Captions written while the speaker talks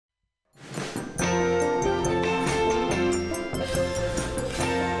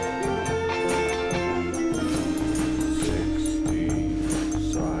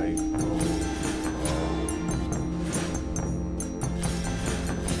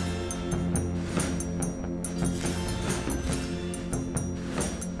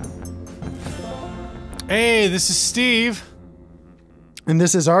Hey, this is Steve. And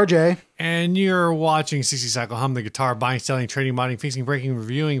this is RJ. And you're watching 60 Cycle Hum, the guitar buying, selling, trading, modding, fixing, breaking,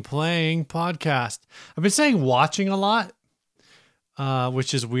 reviewing, playing podcast. I've been saying watching a lot,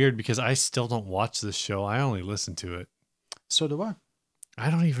 which is weird because I still don't watch this show. I only listen to it. So do I. I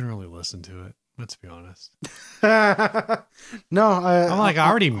don't even really listen to it. Let's be honest. No, I'm like, I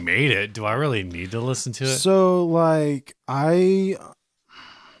already made it. Do I really need to listen to it? So, like, I'd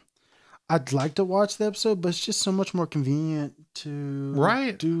like to watch the episode, but it's just so much more convenient to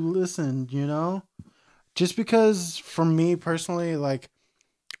listen, you know? Just because for me personally, like,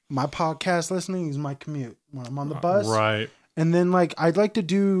 my podcast listening is my commute when I'm on the bus. Right. And then, like, I'd like to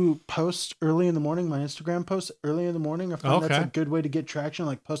do posts early in the morning, my Instagram posts early in the morning. I find that's a good way to get traction.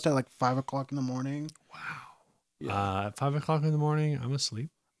 Like, post at like 5 o'clock in the morning. Wow. Yeah. At 5 o'clock in the morning, I'm asleep.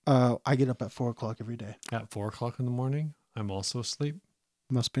 I get up at 4 o'clock every day. At 4 o'clock in the morning, I'm also asleep.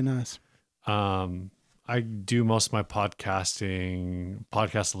 Must be nice. I do most of my podcast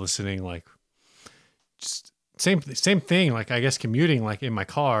listening, like just same thing. Like I guess commuting, like in my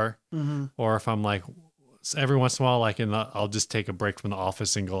car, or if I'm like every once in a while, like I'll just take a break from the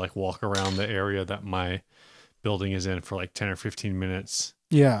office and go like walk around the area that my building is in for like 10 or 15 minutes.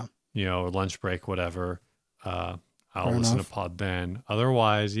 Yeah. You know, lunch break, whatever. I'll listen to pod then.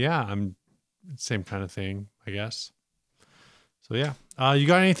 Otherwise, yeah, I'm same kind of thing, I guess. So yeah. You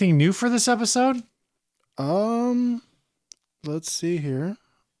got anything new for this episode? Let's see here.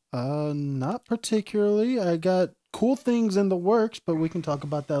 Not particularly. I got cool things in the works, but we can talk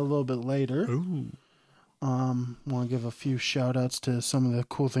about that a little bit later. Ooh. Want to give a few shout outs to some of the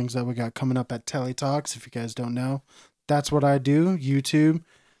cool things that we got coming up at Tele Talks. If you guys don't know, that's what I do. YouTube,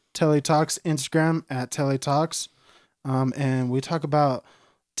 Tele Talks, Instagram at Tele Talks. And we talk about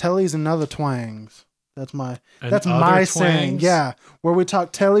tellies and other twangs. That's my saying. Yeah, where we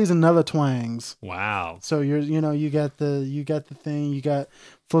talk tellies and other twangs. Wow. So you got the thing, you got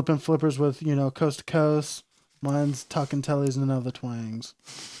flipping flippers with, coast to coast. Mine's talking tellies and other twangs.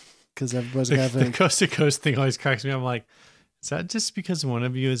 Because everybody's got the coast to coast thing always cracks me up. I'm like, is that just because one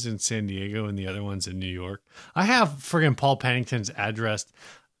of you is in San Diego and the other one's in New York? I have friggin' Paul Pennington's address.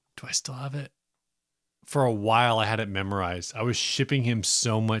 Do I still have it? For a while, I had it memorized. I was shipping him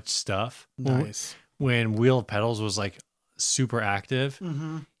so much stuff. Nice. When Wheel of Pedals was like super active,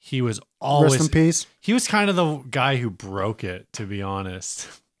 he was always... Rest in peace. He was kind of the guy who broke it, to be honest.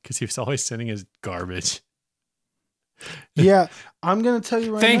 Because he was always sending his garbage. Yeah, I'm gonna tell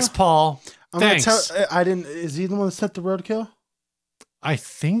you right Thanks, now. Paul. Thanks. Is he the one that sent the roadkill? I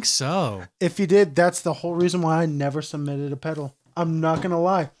think so. If he did, that's the whole reason why I never submitted a pedal. I'm not gonna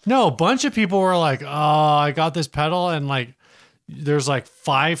lie. No, a bunch of people were like, "Oh, I got this pedal," and like, there's like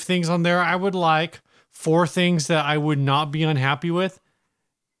 5 things on there I would like, 4 things that I would not be unhappy with.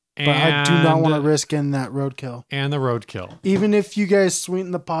 But I do not want to risk in that roadkill. And the roadkill. Even if you guys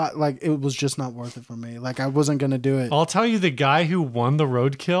sweeten the pot, like, it was just not worth it for me. Like, I wasn't going to do it. I'll tell you, the guy who won the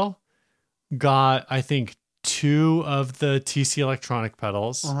roadkill got, I think, 2 of the TC electronic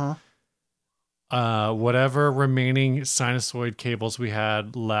pedals. Whatever remaining sinusoid cables we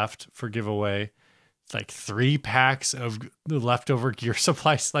had left for giveaway. Like 3 packs of the leftover gear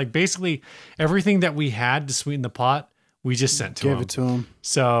supplies. Like, basically, everything that we had to sweeten the pot, we just sent to him. Give it to him.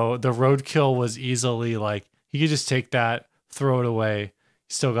 So the roadkill was easily like, he could just take that, throw it away.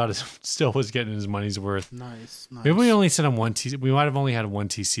 Still was getting his money's worth. Nice. Maybe we only sent him 1 TC. We might have only had 1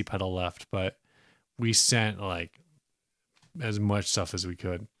 TC pedal left, but we sent like as much stuff as we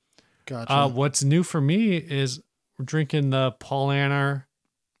could. Gotcha. What's new for me is we're drinking the Paul Anner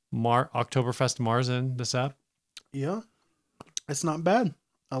Oktoberfest Marzen this app. Yeah. It's not bad.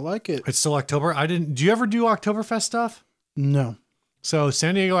 I like it. It's still October. Do you ever do Oktoberfest stuff? No. So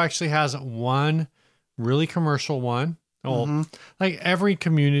San Diego actually has one really commercial one. Oh, like every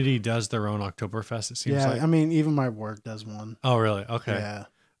community does their own Oktoberfest, it seems like. I mean, even my work does one. Oh, really? Okay. Yeah.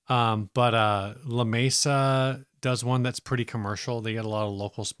 But La Mesa does one that's pretty commercial. They get a lot of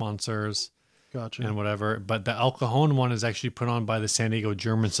local sponsors. Gotcha. And whatever. But the El Cajon one is actually put on by the San Diego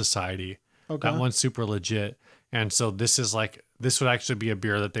German Society. Okay. That one's super legit. And so this would actually be a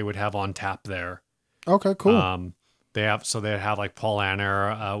beer that they would have on tap there. Okay, cool. They'd have like Paul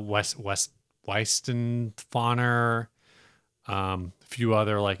Anner, Weistenfahner, a few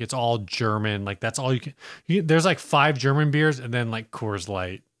other, like, it's all German. Like, that's all you can. There's like 5 German beers and then like Coors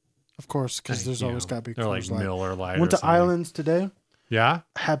Light. Of course, because there's always got to be Coors Light. They're like Miller Light. Went to Islands today. Yeah.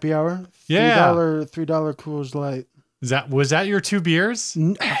 Happy hour. $3 Coors Light. Was that your 2 beers?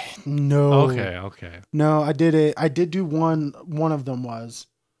 No. Okay. No, I did it. I did do one. One of them was.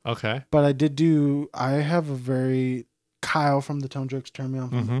 Okay. But I have a very Kyle from the Tone Jokes turned me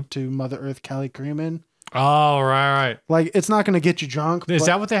on to Mother Earth Cali Creamin'. Oh, right. Like, it's not going to get you drunk. Is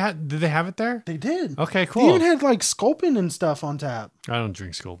that what they had? Did they have it there? They did. Okay, They cool. even had like Sculpin and stuff on tap. I don't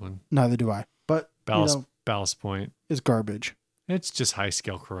drink Sculpin. Neither do I. But Ballast Point. It's garbage. It's just high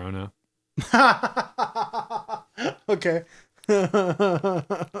scale Corona. Okay.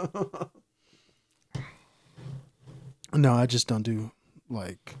 No, I just don't do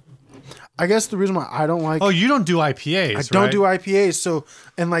like. I guess the reason why I don't like. Oh, you don't do IPAs. I don't do IPAs. So,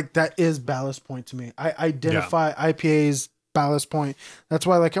 and like that is Ballast Point to me. I identify IPAs Ballast Point. That's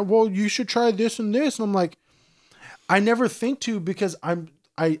why, like, well, you should try this and this. And I'm like, I never think to because I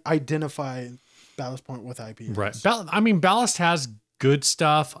identify Ballast Point with IPAs. Right. I mean, Ballast has good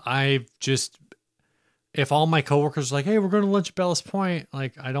stuff. If all my coworkers are like, hey, we're going to lunch at Ballast Point,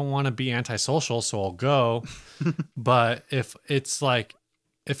 like, I don't want to be antisocial, so I'll go. But if it's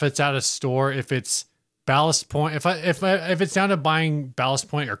at a store, if it's Ballast Point, if it's down to buying Ballast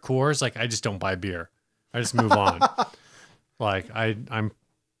Point or Coors, like, I just don't buy beer. I just move on. Like, I do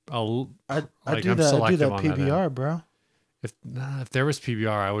that PBR, bro. If there was PBR,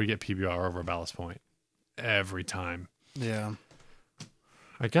 I would get PBR over Ballast Point every time. Yeah.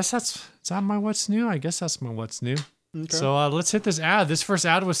 I guess is that my what's new? I guess that's my what's new. Okay. So let's hit this ad. This first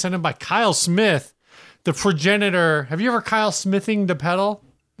ad was sent in by Kyle Smith, the progenitor. Have you ever Kyle Smithing the pedal?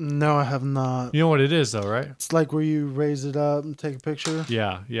 No, I have not. You know what it is, though, right? It's like where you raise it up and take a picture.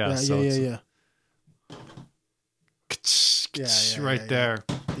 Yeah. Yeah. Right there.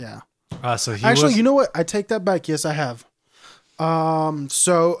 Yeah. So you know what? I take that back. Yes, I have. Kyle,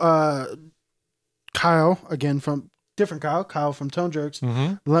 again from different Kyle from Tone Jerks,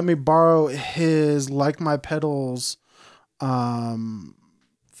 let me borrow his Like My Pedals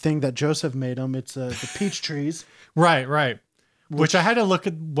thing that Joseph made him. It's the peach trees. Right. Which I had to look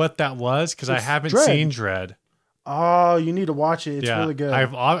at what that was because I haven't seen Dread. Oh, you need to watch it. It's really good.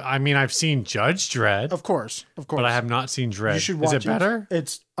 I've seen Judge Dredd. Of course. But I have not seen Dread. You should watch it. Is it better?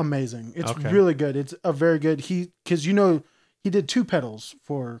 It's amazing. It's really good. It's a very good. Because he did two pedals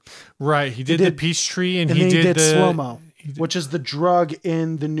for. Right. He did the Peachtree and he did the Slow-Mo, which is the drug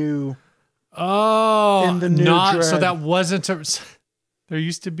in the new. Oh, in the new Dread. So that wasn't. There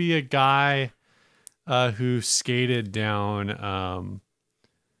used to be a guy who skated down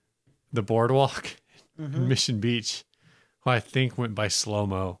the boardwalk. Mission Beach, who I think went by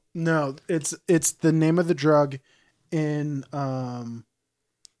Slow-Mo. No, it's the name of the drug in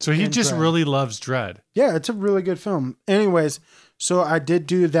so he just Dread. really loves Dread. Yeah, it's a really good film. Anyways, so I did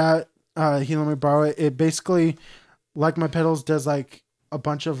do that. He let me borrow it. It basically, Like My Pedals, does like a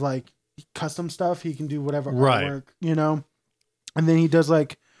bunch of like custom stuff. He can do whatever artwork, and then he does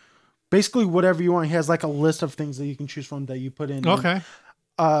like basically whatever you want. He has like a list of things that you can choose from that you put in. Okay.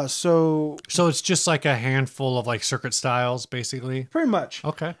 So it's just like a handful of like circuit styles, basically. Pretty much.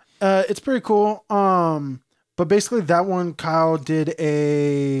 Okay. It's pretty cool. But basically that one, Kyle did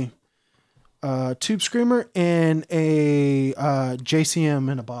a Tube Screamer and a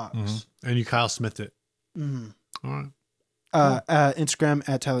JCM in a box. And you Kyle Smith it. All right. Instagram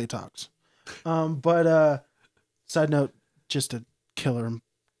at Tele Talks. But side note, just a killer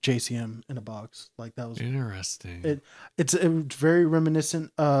JCM in a box. Like that was interesting. It's very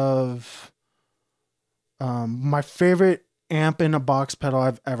reminiscent of my favorite amp in a box pedal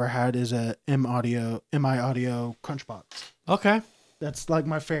I've ever had is a MI Audio Crunchbox. Okay. That's like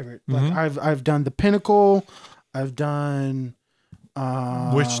my favorite. Like I've done the Pinnacle, I've done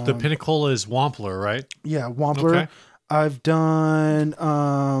which the Pinnacle is Wampler, right? Yeah, Wampler. Okay. I've done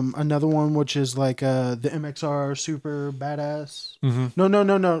another one which is like the MXR Super Badass.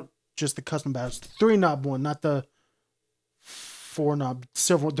 No. Just the custom badass. The 3-knob one, not the 4-knob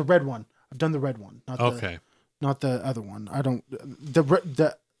silver. The red one. I've done the red one. Not the other one. I don't.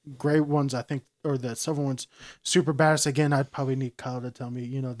 The gray ones, I think, or the silver ones, Super Badass. Again, I'd probably need Kyle to tell me.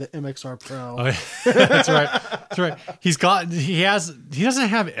 The MXR Pro. Oh, yeah. That's right. He doesn't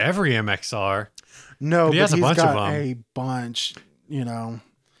have every MXR. No, but he's got a bunch,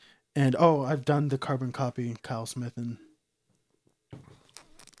 And I've done the carbon copy, Kyle Smith, and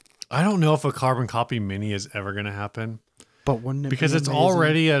I don't know if a carbon copy mini is ever going to happen. But wouldn't it because be it's amazing?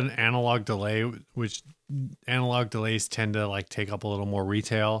 already an analog delay, which analog delays tend to like take up a little more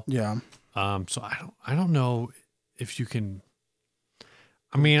retail. Yeah. So I don't know if you can.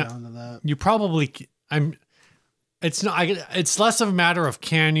 I mean, you probably. It's not. It's less of a matter of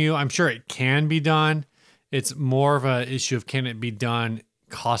can you. I'm sure it can be done. It's more of an issue of can it be done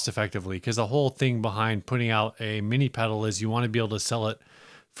cost effectively, because the whole thing behind putting out a mini pedal is you want to be able to sell it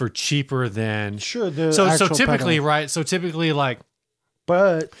for cheaper than so typically pedal. Right, so typically like,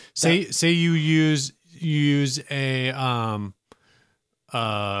 but say you use a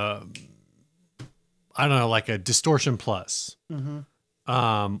I don't know, like a Distortion Plus,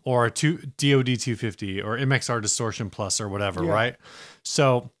 or a DoD 250 or MXR Distortion Plus or whatever, right?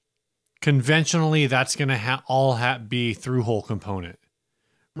 So conventionally, that's going to be through hole component,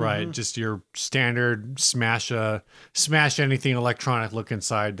 right? Just your standard smash anything electronic look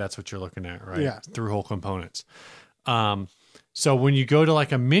inside. That's what you're looking at, right? Yeah. Through hole components. So when you go to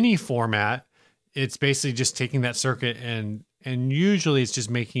like a mini format, it's basically just taking that circuit and usually it's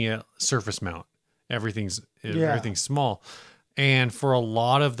just making it surface mount. Everything's small. And for a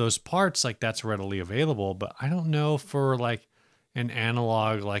lot of those parts, like that's readily available, but I don't know for like an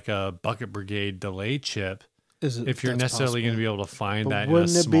analog, like a Bucket Brigade delay chip, if you're necessarily going to be able to find that.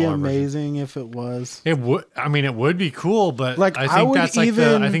 Wouldn't it be amazing if it was? It would. I mean, it would be cool, but like I think that's like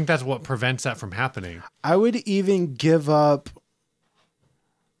I think that's what prevents that from happening. I would even give up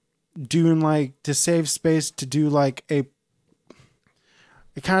doing like to save space to do like a.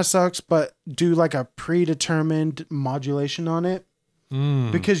 It kind of sucks, but do like a predetermined modulation on it.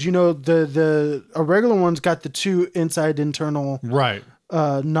 Because you know a regular one's got the 2 inside internal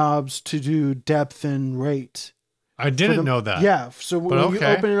knobs to do depth and rate. I didn't know that. Yeah, so when you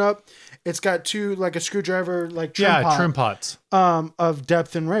open it up, it's got 2 like a screwdriver like trim pots of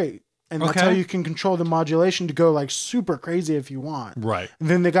depth and rate, and that's how you can control the modulation to go like super crazy if you want. Right. And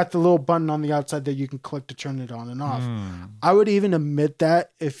then they got the little button on the outside that you can click to turn it on and off. I would even admit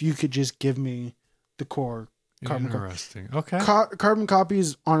that if you could just give me the core. Interesting. Okay. Carbon copy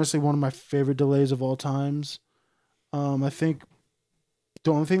is honestly one of my favorite delays of all times. I think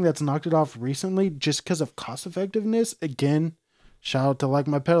the only thing that's knocked it off recently, just because of cost effectiveness, again, shout out to Like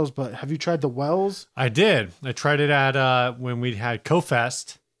My Pedals, but have you tried the Wells? I did. I tried it at when we had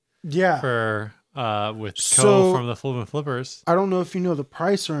CoFest. Yeah. For with from the Flippers. I don't know if you know the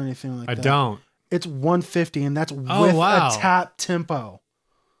price or anything like that. I don't. It's $150, and that's with a tap tempo.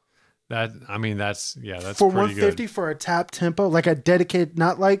 That's for pretty $150 for a tap tempo, like a dedicated,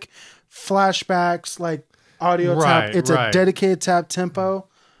 not like flashbacks, like audio tap. It's a dedicated tap tempo.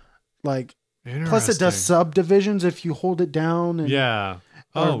 Like, plus it does subdivisions if you hold it down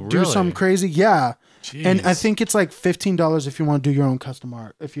and do some crazy. Yeah. Jeez. And I think it's like $15 if you want to do your own custom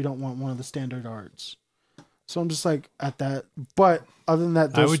art, if you don't want one of the standard arts. So I'm just like at that. But other than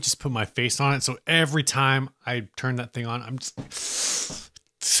that, I would just put my face on it. So every time I turn that thing on, I'm just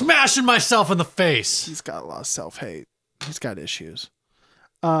smashing myself in the face. He's got a lot of self-hate. He's got issues.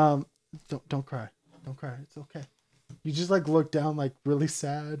 Don't cry. Don't cry. It's okay. You just like look down like really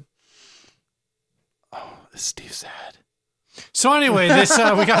sad. Oh, is Steve sad? So anyway, this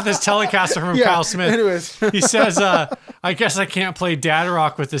we got this Telecaster from Kyle Smith. Anyways. He says, I guess I can't play dad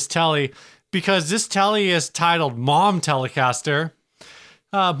rock with this Tele because this Tele is titled Mom Telecaster.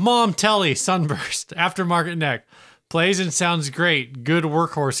 Mom Tele Sunburst Aftermarket neck. Plays and sounds great. Good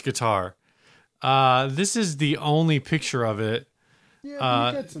workhorse guitar. This is the only picture of it. Yeah,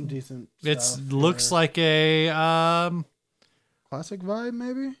 you got some decent stuff. It looks like a classic vibe,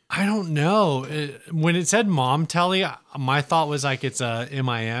 maybe? I don't know. When it said Mom Tele, my thought was like it's a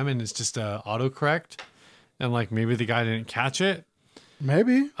MIM and it's just a autocorrect. And like maybe the guy didn't catch it.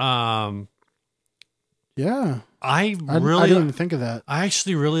 Maybe. Yeah. I didn't even think of that. I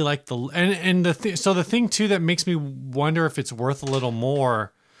actually really like so the thing too that makes me wonder if it's worth a little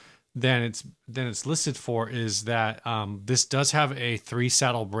more than it's listed for is that this does have a 3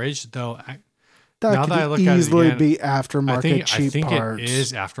 saddle bridge, though. That could easily be aftermarket cheap I think parts. It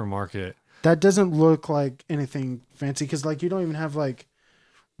is aftermarket. That doesn't look like anything fancy because like you don't even have like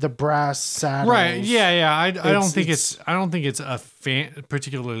the brass saddles. Right? Yeah. I don't think it's a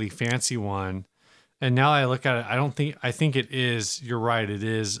particularly fancy one. And now I look at it, I think it is, you're right, it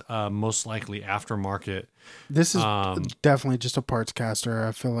is most likely aftermarket. This is definitely just a parts caster,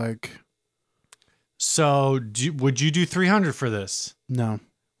 I feel like. So would you do 300 for this? No.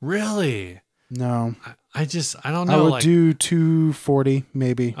 Really? No. I don't know. I would do 240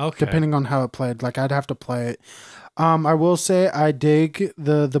 maybe. Okay. Depending on how it played. Like I'd have to play it. I will say I dig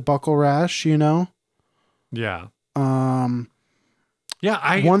the buckle rash, you know? Yeah. Yeah,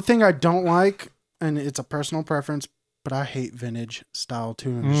 one thing I don't like, and it's a personal preference, but I hate vintage style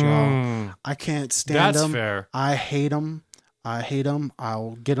tuners, y'all. I can't stand them. That's fair. I hate them.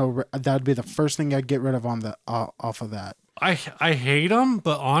 I'll get that'd be the first thing I'd get rid of on the off of that. I hate them,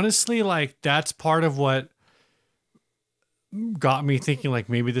 but honestly, like that's part of what got me thinking like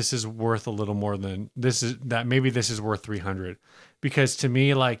maybe this is worth a little more than maybe this is worth 300, because to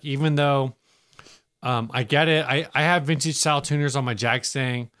me, like even though I get it, I have vintage style tuners on my Jag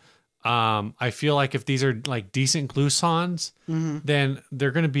Stang. I feel like if these are like decent glussons, then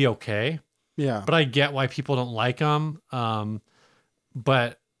they're going to be okay. Yeah. But I get why people don't like them.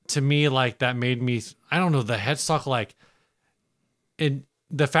 But to me, like that made me, I don't know, the headstock, like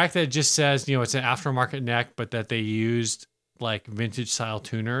the fact that it just says, you know, it's an aftermarket neck, but that they used like vintage style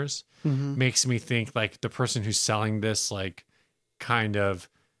tuners makes me think like the person who's selling this, like kind of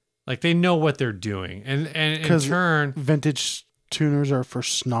like they know what they're doing. And in turn, vintage tuners are for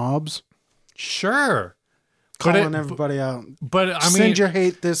snobs. Sure. Calling everybody out. But I mean, send your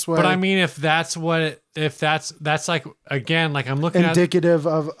hate this way. But I mean, if that's like, again, like I'm looking indicative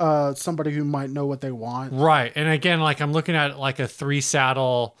of somebody who might know what they want. Right. And again, like I'm looking at like a 3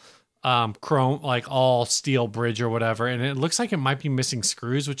 saddle chrome, like all steel bridge or whatever. And it looks like it might be missing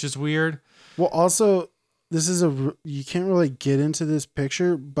screws, which is weird. Well, also this is you can't really get into this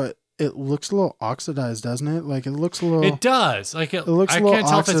picture, but it looks a little oxidized, doesn't it? Like it looks a little, it does. Like it looks, I can't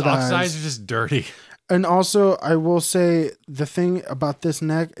tell if it's oxidized or just dirty. And also, I will say the thing about this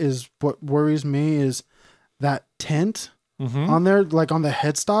neck is what worries me is that tint on there, like on the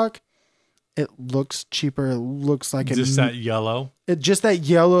headstock. It looks cheaper. It looks like just that yellow. Just that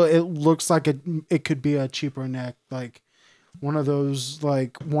yellow. It looks like it could be a cheaper neck, like one of those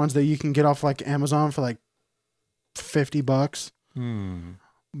like ones that you can get off like Amazon for like $50.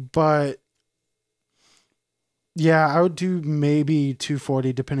 But yeah, I would do maybe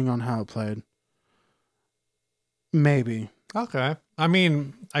 $240 depending on how it played. Maybe. Okay. I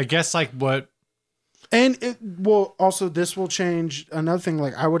mean, I guess like what. And it will also, this will change another thing.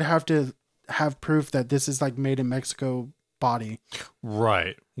 Like I would have to have proof that this is like made in Mexico body.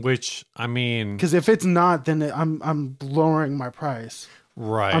 Right. Which I mean, because if it's not, then I'm lowering my price.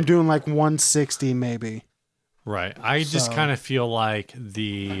 Right. I'm doing like 160 maybe. Right. I just kind of feel like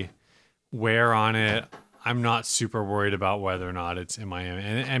the wear on it, I'm not super worried about whether or not it's in Miami,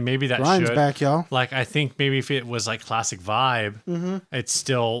 and maybe that Ryan's should back, y'all. Like I think maybe if it was like classic vibe, it's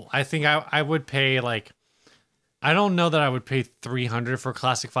still. I think I would pay like. I don't know that I would pay $300 for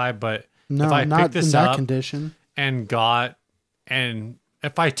classic vibe, but no, if I not picked this in that up condition and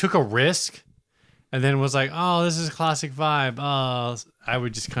if I took a risk, and then was like, oh, this is classic vibe, I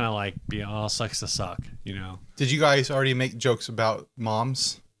would just kind of like be, oh, sucks to suck, you know. Did you guys already make jokes about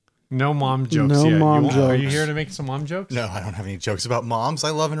moms? No mom jokes no yet. Mom jokes. Are you here to make some mom jokes? No, I don't have any jokes about moms. I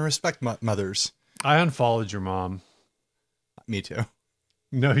love and respect mothers. I unfollowed your mom. Me too.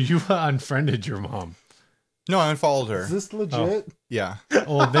 No, you unfriended your mom. No, I unfollowed her. Is this legit? Yeah.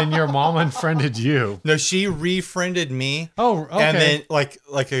 Well, then your mom unfriended you. No, she refriended me. Oh, okay. And then like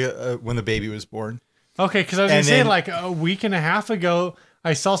when the baby was born. Okay, because I was going to say like a week and a half ago,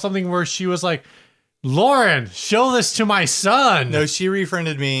 I saw something where she was like, Lauren, show this to my son. No, she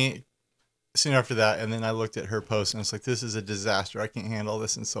refriended me soon after that, and then I looked at her post and I was like, this is a disaster. I can't handle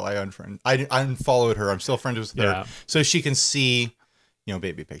this, and so I unfollowed her. I'm still friends with her, so she can see, you know,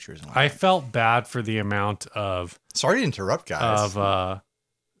 baby pictures. And all I that. felt bad for the amount of. Sorry to interrupt, guys.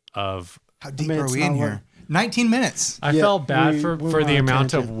 Of how deep are we in here? 19 minutes. I felt bad for we're the on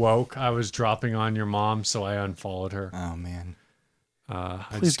amount tangent. of woke I was dropping on your mom, so I unfollowed her. Oh man.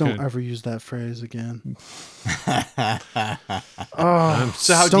 Please don't ever use that phrase again. So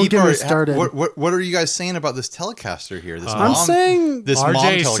how don't deep get are me started. What are you guys saying about this Telecaster here? This I'm saying this mom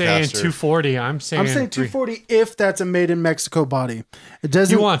RJ's Telecaster. saying 240. I'm saying 240 if that's a made in Mexico body. It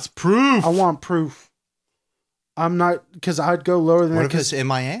doesn't. He wants proof. I want proof. I'm not, because I'd go lower than What that. if it's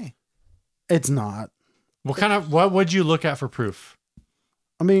MIA? It's not. What would you look at for proof?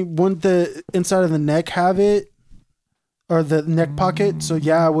 I mean, wouldn't the inside of the neck have it? Or the neck pocket? So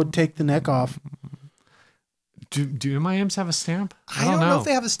yeah, I would take the neck off. Do MIMs have a stamp? I don't know if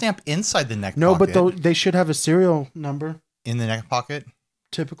they have a stamp inside the neck No, pocket. but they should have a serial number. In the neck pocket?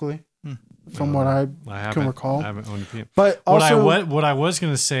 Typically. From what I can recall. I haven't owned a PM. But also, what I was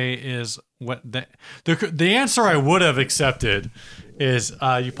going to say is the answer I would have accepted is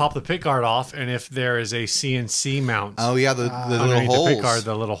you pop the pick guard off, and if there is a CNC mount, Oh yeah, the little underneath holes. the pick guard,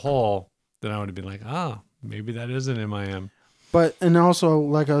 the little hole, then I would have been like, maybe that is an MIM. but and also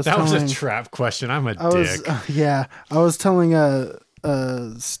like I was That telling, was a trap question. I'm a I dick. was I was telling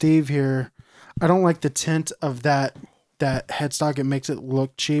Steve here, I don't like the tint of that headstock. It makes it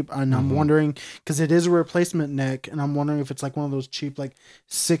look cheap, and I'm wondering, because it is a replacement neck, and I'm wondering if it's like one of those cheap like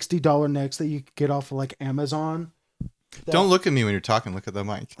 $60 necks that you could get off of like Amazon. Don't look at me when you're talking. Look at the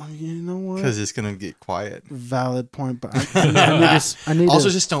mic. Oh, you know what? Because it's going to get quiet. Valid point, but I need Also,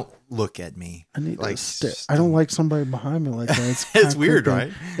 to, just don't look at me. I need like, to stare. I don't like somebody behind me like that. It's, It's kinda weird, creepy.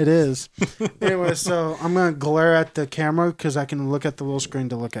 right? It is. Anyway, so I'm going to glare at the camera because I can look at the little screen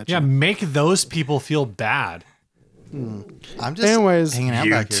to look at Yeah, you. make those people feel bad. I'm just Anyways, hanging out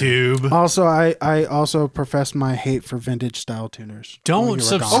back here. YouTube. Also, I also profess my hate for vintage style tuners. when Don't you were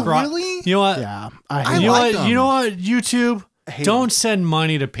subscribe. gone. Oh, really? You know what? Yeah, I hate You know like what? them. You know what? YouTube. Don't send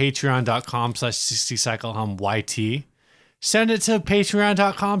money to patreon.com/60cyclehumyt. Send it to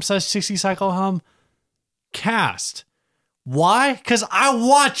patreon.com/60cyclehumcast. Why? Because I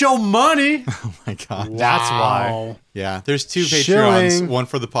want your money. Oh my God. Wow. That's why. Yeah. There's 2 Shilling. Patreons, one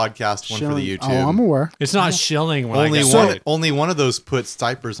for the podcast, one for the YouTube. Oh, I'm aware. It's not shilling when Only I get one. paid. Only one of those puts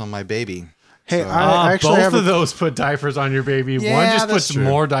diapers on my baby. Hey, So- I actually both have of those put diapers on your baby. Yeah, One just that's puts true.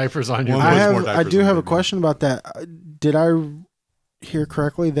 more diapers on your One baby. puts more I diapers do on have a baby. question about that. Did I hear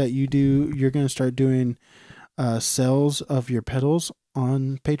correctly that you're going to start doing sales of your pedals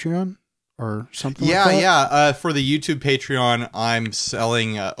on Patreon or something Yeah, like that? yeah. For the YouTube Patreon, I'm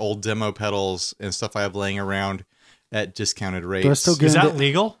selling old demo pedals and stuff I have laying around at discounted rates. Do I still get Is in that the,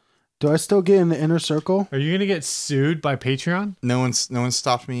 legal? Do I still get in the inner circle? Are you going to get sued by Patreon? No one's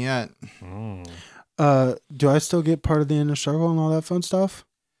stopped me yet. Do I still get part of the inner circle and all that fun stuff?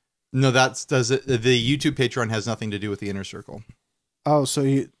 No, the YouTube Patreon has nothing to do with the inner circle. Oh, so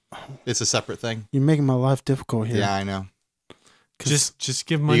It's a separate thing. you're making my life difficult here. Yeah, I know. Just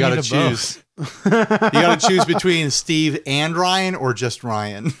give money You gotta to choose. both. You got to choose between Steve and Ryan or just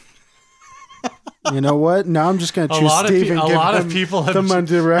Ryan. You know what? Now I'm just going to A choose lot Steve and of give lot him of people have the money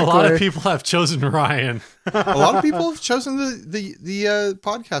directly. a lot of people have chosen Ryan. A lot of people have chosen the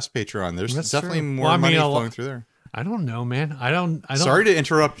podcast Patreon. There's That's definitely true. more Well, I mean, money a lo- flowing through there. I don't know, man. I don't. Sorry to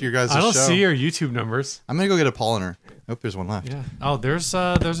interrupt your guys' I don't show. see your YouTube numbers. I'm gonna go get a polliner. I hope there's one left. Yeah. Oh, there's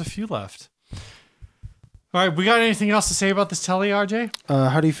a few left. All right, we got anything else to say about this Tele, RJ?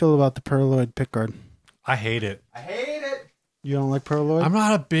 How do you feel about the Perloid pickguard? I hate it. I hate it. You don't like Perloid? I'm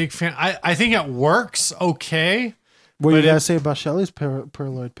not a big fan. I think it works okay. What do you but guys say about Shelly's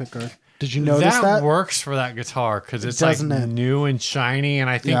Perloid pickguard? Did you notice that? works for that guitar because it's like Doesn't it? new and shiny, and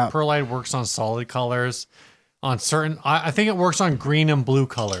I think Yeah. Perlite works on solid colors. On certain, I think it works on green and blue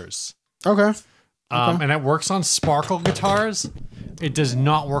colors. Okay. And it works on sparkle guitars. It does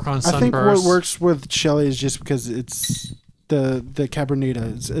not work on I sunburst. think what works with Shelly is just because it's the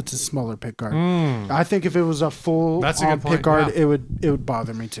Cabernita. It's a smaller pickguard. I think if it was a full That's a good point, pickguard, yeah. it would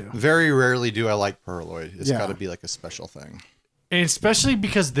bother me too. Very rarely do I like Perloid. It's Yeah. got to be like a special thing. And especially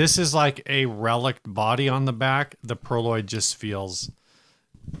because this is like a relic body on the back, the Perloid just feels.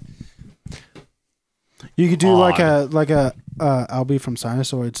 You could do Odd. like a Albie from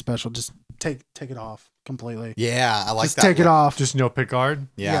Sinusoid special. Just take it off completely. Yeah, I like Just that. take it look. off. Just no pickguard.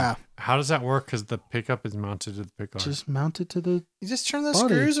 Yeah. How does that work? Because the pickup is mounted to the pickguard. Just mount it to the You just turn the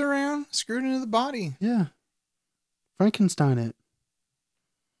Body. screws around, screw it into the body. yeah. Frankenstein it.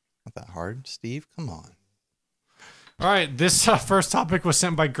 Not that hard, Steve. Come on. All right, this first topic was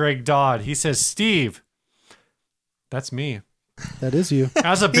sent by Greg Dodd. He says, Steve, that's me. That is you.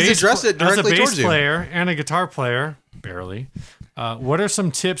 As a He's bass, addressed it as a directly bass towards you. player and a guitar player, barely, what are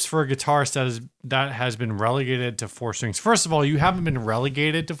some tips for a guitarist that has been relegated to 4 strings? First of all, you haven't been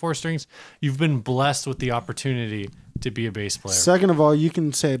relegated to 4 strings. You've been blessed with the opportunity to be a bass player. Second of all, you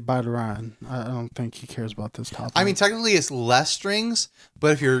can say bye to Ryan. I don't think he cares about this topic. I mean, technically it's less strings,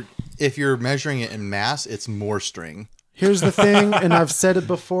 but if you're measuring it in mass, it's more string. here's the thing, and I've said it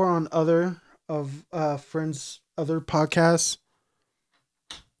before on other friends' other podcasts.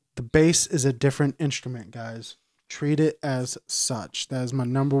 The bass is a different instrument, guys. Treat it as such. That is my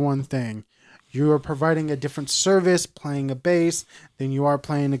number one thing. You are providing a different service playing a bass than you are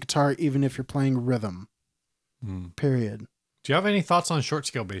playing a guitar, even if you're playing rhythm. Period. Do you have any thoughts on short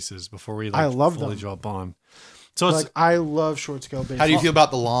scale basses before we I love fully them. jump on? So it's Like I love short scale bass. How do you feel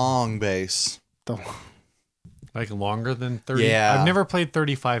about the long bass? like longer than 30. Yeah. I've never played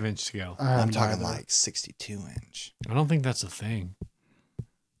 35-inch scale. I'm talking like 62-inch. I don't think that's a thing.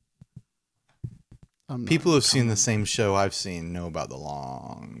 People who've seen the same show I've seen know about the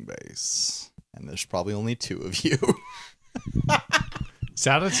long bass, and there's probably only 2 of you. Is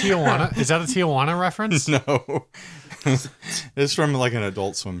that a Tijuana? Is that a Tijuana reference? No, it's from like an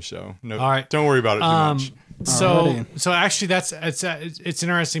Adult Swim show. No, All right. don't worry about it too much. Alrighty. So actually, it's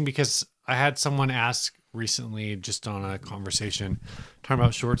interesting because I had someone ask recently, just on a conversation, talking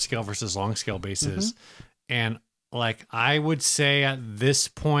about short scale versus long scale basses, and like I would say at this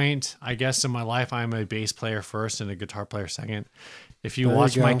point, I guess in my life, I'm a bass player first and a guitar player second. If you There you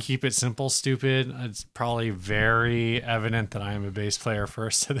watch my go. Keep It Simple Stupid, it's probably very evident that I am a bass player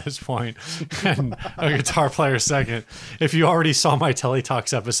first at this point and a guitar player second. If you already saw my Tele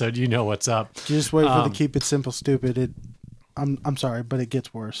Talks episode, you know what's up. Just wait for the keep it simple stupid. I'm sorry, but it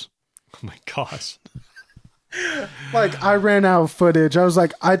gets worse. Oh my gosh. Like I ran out of footage. I was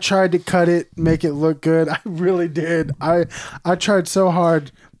like, I tried to cut it, make it look good. I really did. I tried so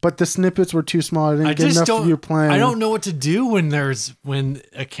hard but the snippets were too small. I didn't get enough of you playing. I don't know what to do when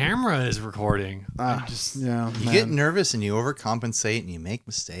a camera is recording. You get nervous and you overcompensate and you make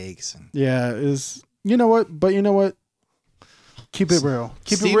mistakes. You know what? Keep it real.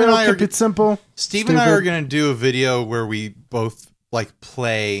 Keep it simple. Steve and I are going to do a video where we both like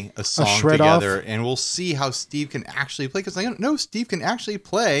play a song together, and we'll see how Steve can actually play. Because I don't know, Steve can actually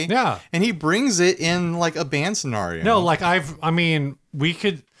play. Yeah, and he brings it in like a band scenario. No, like we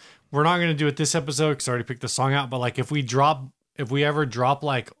could. We're not going to do it this episode because I already picked the song out. But like if we ever drop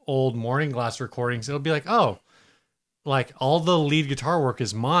like old Morning Glass recordings, it'll be like, oh, like all the lead guitar work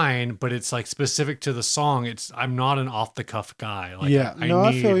is mine, but it's like specific to the song. I'm not an off the cuff guy. Like,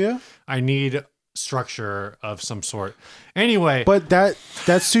 I feel you. I need structure of some sort. Anyway, but that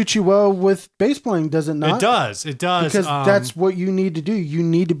suits you well with bass playing, does it not? It does because that's what you need to do. You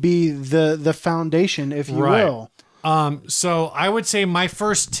need to be the foundation, if you will. So I would say my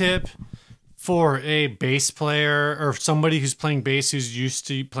first tip for a bass player or somebody who's playing bass who's used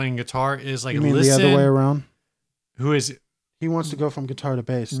to playing guitar is like, listen. The other way around? Who is it? He wants to go from guitar to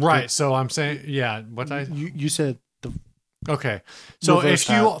bass. Right. So I'm saying, you said the. Okay. So if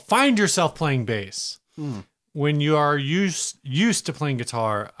you find yourself playing bass, when you are used to playing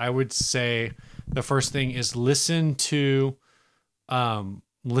guitar, I would say the first thing is listen to the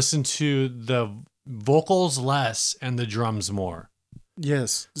vocals less and the drums more.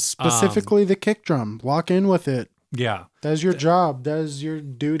 Yes. Specifically the kick drum. Lock in with it. Yeah. That's your job. That is your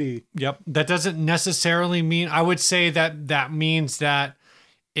duty. Yep. That doesn't necessarily mean, I would say that means that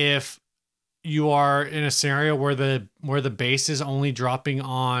if you are in a scenario where the bass is only dropping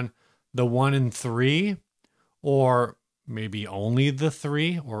on the 1 and 3, or maybe only the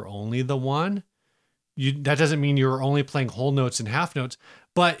 3 or only the 1, that doesn't mean you're only playing whole notes and half notes.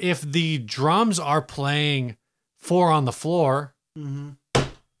 But if the drums are playing 4 on the floor,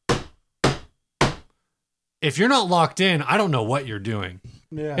 if you're not locked in, I don't know what you're doing.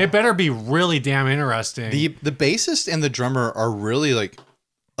 Yeah. It better be really damn interesting. The bassist and the drummer are really like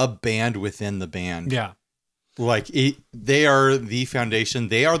a band within the band. Yeah. Like they are the foundation.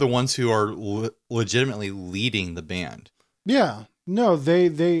 They are the ones who are legitimately leading the band. Yeah. No,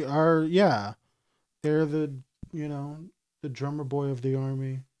 they are. Yeah. They're the drummer boy of the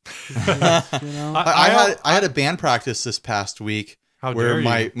army. I had a band practice this past week. Where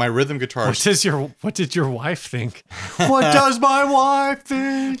my rhythm guitarist. What did your wife think? What does my wife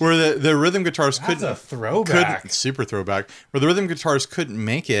think? Where the rhythm guitarist couldn't. That's a throwback. Super throwback. Where the rhythm guitarist couldn't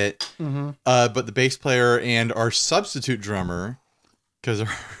make it, but the bass player and our substitute drummer, because our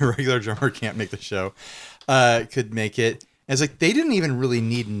regular drummer can't make the show, could make it. And it's like they didn't even really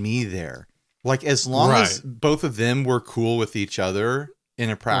need me there. Like as long as both of them were cool with each other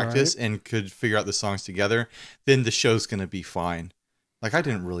in a practice and could figure out the songs together, then the show's gonna be fine. Like I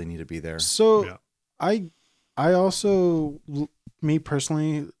didn't really need to be there. So I also, me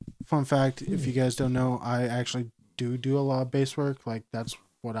personally, fun fact, if you guys don't know, I actually do a lot of bass work. Like that's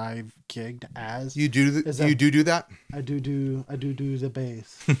what I've gigged as. You do that? I do the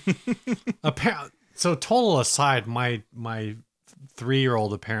bass. So total aside, my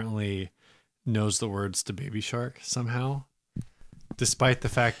 3-year-old apparently knows the words to Baby Shark somehow. Despite the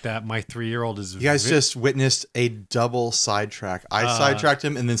fact that my 3-year-old is... You guys just witnessed a double sidetrack. I sidetracked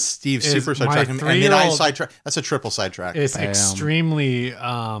him, and then Steve super sidetracked him, and then I sidetracked... That's a triple sidetrack. It's extremely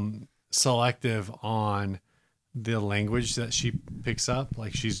selective on the language that she picks up.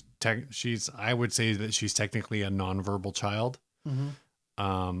 Like she's I would say that she's technically a nonverbal child.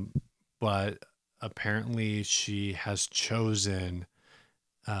 But apparently she has chosen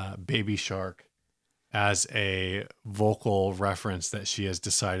Baby Shark as a vocal reference that she has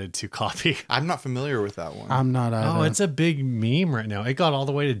decided to copy. I'm not familiar with that one. I'm not either. Oh, it's a big meme right now. It got all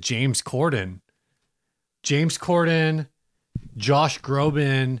the way to James Corden, Josh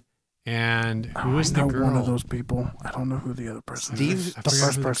Groban, and who is the girl? One of those people. I don't know who the other person is. The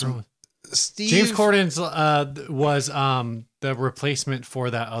first person. James Corden's was the replacement for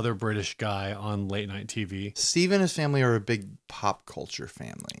that other British guy on late night TV. Steve and his family are a big pop culture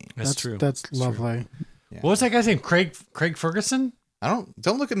family. That's true. That's lovely. Yeah. What was that guy's name? Craig Ferguson?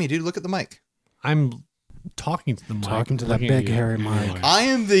 Don't look at me, dude. Look at the mic. I'm talking to the mic. Talking to that big hairy mic. I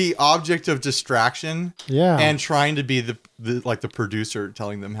am the object of distraction. Yeah. And trying to be the producer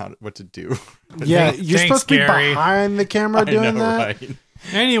telling them what to do. Yeah, you're supposed to be behind the camera doing that. Right?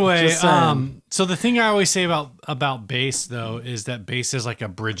 Anyway, so the thing I always say about bass though is that bass is like a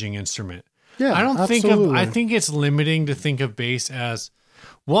bridging instrument. Yeah, I think it's limiting to think of bass as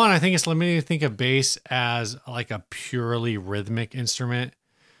I think it's limiting to think of bass as like a purely rhythmic instrument.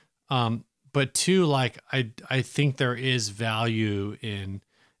 But 2, like I think there is value in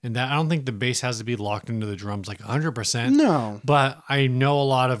and that I don't think the bass has to be locked into the drums like 100%. No. But I know a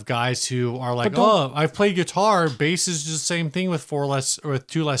lot of guys who are like, oh, I've played guitar. Bass is just the same thing with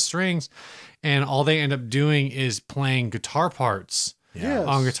 2 less strings. And all they end up doing is playing guitar parts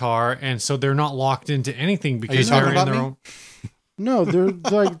on guitar. And so they're not locked into anything because they're in their own. No, they're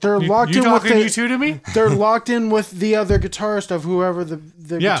locked in talking with you two to me? They're locked in with the other guitarist of whoever the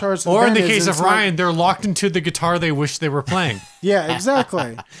guitarist. Or in the case of Ryan, they're locked into the guitar they wish they were playing. Yeah,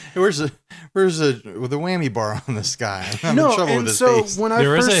 exactly. Where's the whammy bar on this guy? I'm in trouble with his bass.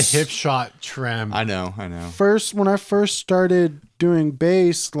 There is a hip shot trim. I know. When I first started doing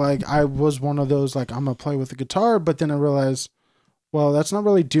bass, like I was one of those like I'm gonna play with the guitar, but then I realized, well, that's not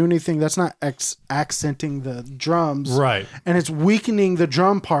really doing anything. That's not accenting the drums. Right. And it's weakening the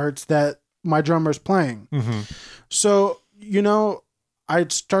drum parts that my drummer's playing. So, I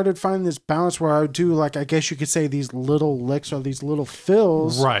started finding this balance where I would do, like, I guess you could say these little licks or these little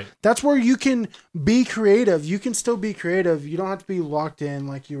fills. Right. That's where you can be creative. You can still be creative. You don't have to be locked in,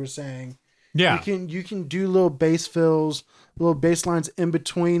 like you were saying. Yeah. You can do little bass fills, little bass lines in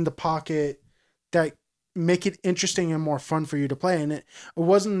between the pocket that make it interesting and more fun for you to play. And it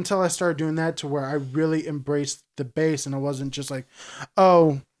wasn't until I started doing that to where I really embraced the bass, and I wasn't just like,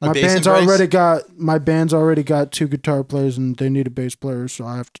 oh, my band's already got 2 guitar players and they need a bass player, so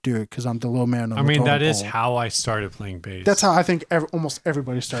I have to do it because I'm the low man on the totem that is pole. how I started playing bass. That's how I think almost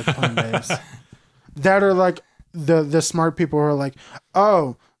everybody starts playing bass. That are like the smart people who are like,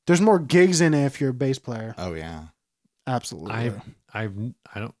 oh, there's more gigs in it if you're a bass player. Oh yeah, absolutely. I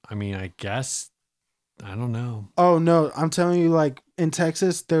guess. I don't know. Oh no, I'm telling you, like in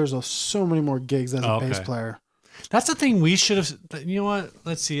Texas, there's so many more gigs as a bass player. That's the thing we should have. You know what?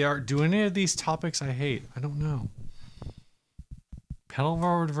 Let's see. Do any of these topics I hate? I don't know.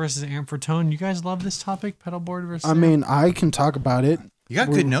 Pedalboard versus amp for tone. You guys love this topic, pedalboard versus. I mean, I can talk about it. You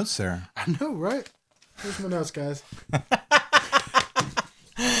got good notes there. I know, right? Here's my notes, guys.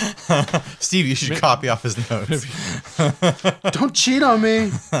 Steve, you should copy off his notes. Don't cheat on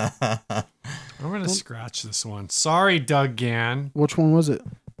me. I'm going to scratch this one. Sorry, Doug Gann. Which one was it?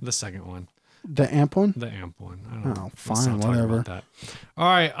 The second one. The amp one? The amp one. I don't know. Fine, whatever. That. All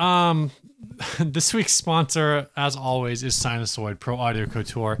right. This week's sponsor, as always, is Sinusoid Pro Audio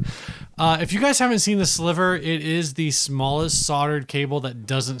Couture. If you guys haven't seen the Sliver, it is the smallest soldered cable that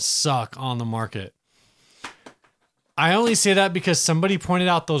doesn't suck on the market. I only say that because somebody pointed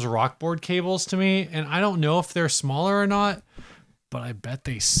out those rockboard cables to me, and I don't know if they're smaller or not, but I bet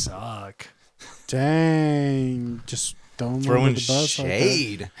they suck. Dang, just don't throwing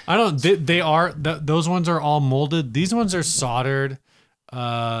shade. Like I don't. They are. Those ones are all molded. These ones are soldered.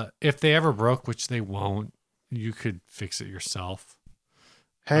 If they ever broke, which they won't, you could fix it yourself.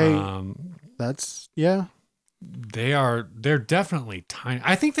 Hey, that's They're definitely tiny.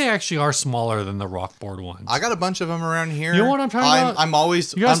 I think they actually are smaller than the rockboard ones. I got a bunch of them around here. You know what I'm talking about? I'm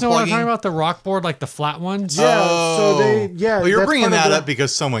always. You guys know what I'm talking about? The rockboard, like the flat ones. Yeah. So Well, you're bringing that up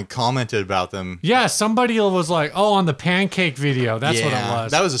because someone commented about them. Yeah, somebody was like, "Oh, on the pancake video." That's what it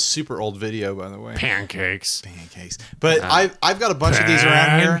was. That was a super old video, by the way. Pancakes. But I've got a bunch of these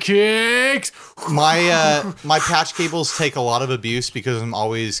around here. Pancakes. My patch cables take a lot of abuse because I'm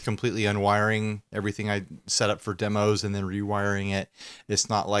always completely unwiring everything I set up for demos and then rewiring it. It's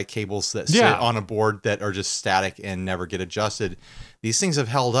not like cables that sit on a board that are just static and never get adjusted. These things have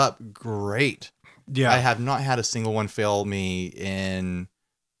held up great. Yeah. I have not had a single one fail me in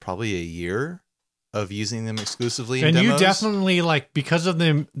probably a year of using them exclusively in demos. You definitely, like, because of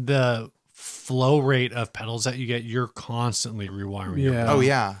the flow rate of pedals that you get, you're constantly rewiring. Yeah. Oh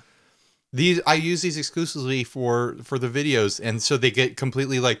yeah. I use these exclusively for the videos, and so they get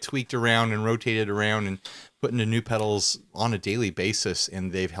completely like tweaked around and rotated around and put into new pedals on a daily basis,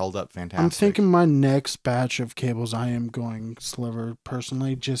 and they've held up fantastic. I'm thinking my next batch of cables, I am going Sliver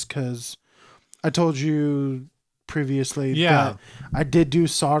personally, just because I told you previously that I did do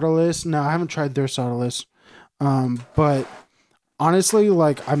solderless. Now I haven't tried their solderless, but honestly,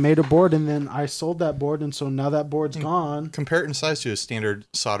 like I made a board and then I sold that board, and so now that board's gone. Compare it in size to a standard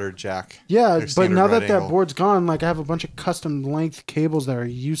soldered jack. Yeah, but now that that board's gone, like I have a bunch of custom length cables that are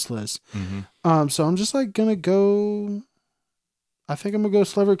useless. Mm-hmm. So I'm just like gonna go. I think I'm gonna go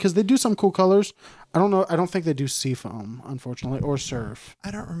Sliver because they do some cool colors. I don't know. I don't think they do seafoam, unfortunately, or surf.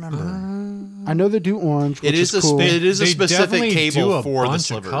 I don't remember. I know they do orange. Which is cool. It is a specific cable for the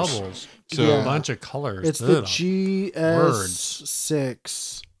slivers. So a bunch of colors. It's the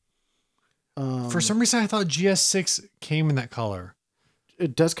GS6. For some reason, I thought GS6 came in that color.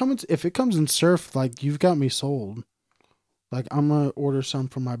 It does come in. If it comes in surf, like you've got me sold. Like I'm gonna order some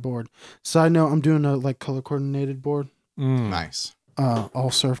for my board. So I know I'm doing a like color coordinated board. Nice.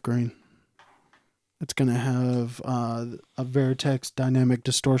 all surf green. It's gonna have a Vertex dynamic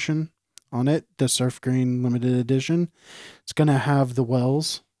distortion on it, the surf green limited edition. It's gonna have the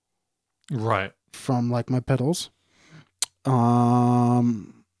wells, right, from like my pedals.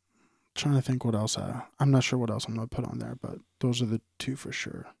 Trying to think what else. I'm not sure what else I'm gonna put on there, but those are the two for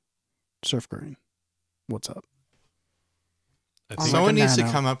sure. Surf green. What's up? Someone needs to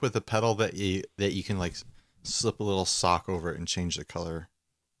come up with a pedal that you can like slip a little sock over it and change the color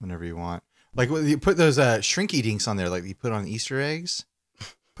whenever you want. Like you put those shrinky dinks on there, like you put on Easter eggs.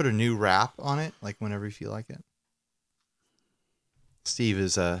 Put a new wrap on it, like whenever you feel like it. Steve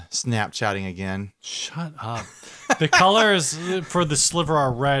is Snapchatting again. Shut up. The colors for the sliver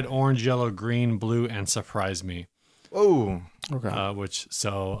are red, orange, yellow, green, blue, and surprise me. Oh, okay.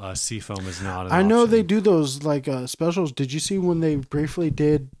 Seafoam is not an I know option. they do those like specials. Did you see when they briefly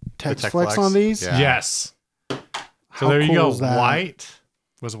did text flex on these? Yeah. Yes. So there you go. White.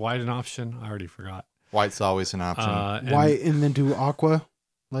 Was white an option? I already forgot. White's always an option. White and then do aqua.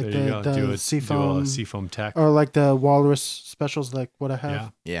 Like the seafoam, seafoam tech, or like the walrus specials, like what I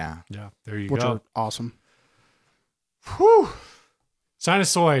have. Yeah. There you Which go. are awesome. Whew.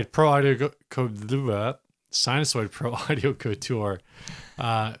 Sinusoid Pro Audio Sinusoid Pro Audio Couture.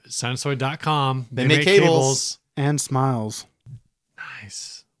 Sinusoid.com. They make cables and smiles.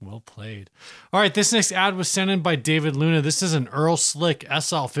 Nice. Well played. All right. This next ad was sent in by David Luna. This is an Earl Slick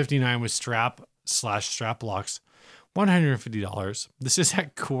SL59 with strap locks. $150. This is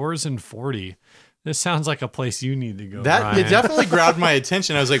at Coors and 40. This sounds like a place you need to go. It definitely grabbed my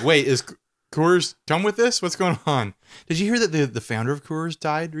attention. I was like, wait, is Coors come with this? What's going on? Did you hear that the founder of Coors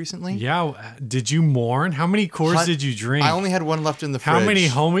died recently? Yeah. Did you mourn? How many Coors did you drink? I only had one left in the fridge.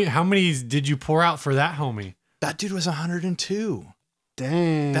 How many did you pour out for that homie? That dude was 102.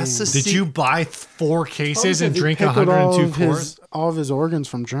 Dang. Did you buy 4 cases and drink 102 Coors? All of his organs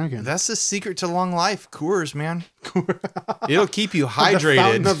from drinking. That's the secret to long life. Coors, man. It'll keep you hydrated. The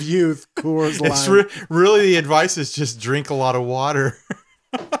fountain of youth, Coors Light. It's really the advice is just drink a lot of water.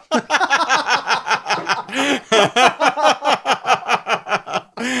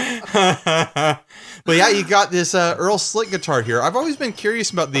 But yeah, you got this Earl Slick guitar here. I've always been curious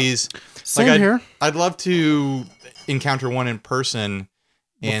about these. Same here. I'd love to encounter one in person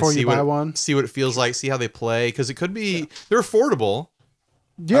and see what it feels like, see how they play, because it could be they're affordable.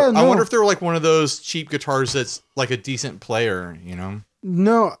 Yeah, I wonder if they're like one of those cheap guitars that's like a decent player, you know?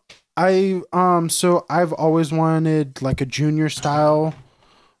 No, so I've always wanted like a junior style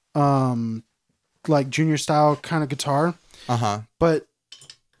kind of guitar. But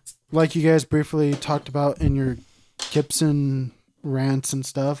like you guys briefly talked about in your Gibson rants and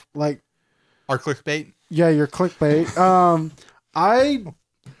stuff, like our clickbait. Yeah, your clickbait.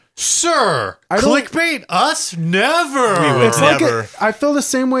 Clickbait us? Never. We would never. I feel the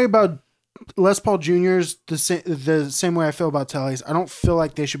same way about Les Paul Juniors. The same way I feel about Teles. I don't feel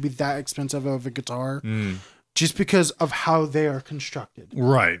like they should be that expensive of a guitar, just because of how they are constructed.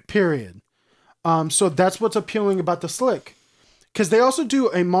 Right. Period. So that's what's appealing about the Slick, because they also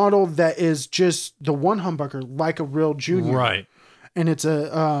do a model that is just the one humbucker, like a real Junior. Right. And it's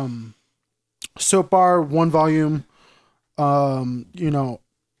a soap bar, one volume,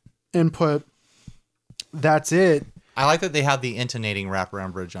 input. That's it. I like that they have the intonating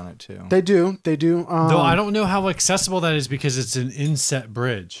wraparound bridge on it too. They do. Though I don't know how accessible that is because it's an inset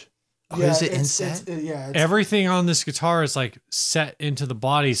bridge. Is it inset? Everything on this guitar is like set into the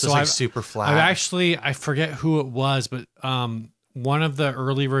body. So it's like super flat. I forget who it was, but one of the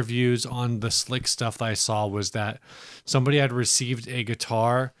early reviews on the Slick stuff that I saw was that somebody had received a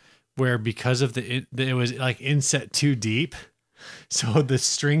guitar where because of it was like inset too deep. So the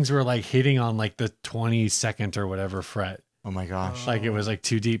strings were like hitting on like the 22nd or whatever fret. Oh my gosh. Like it was like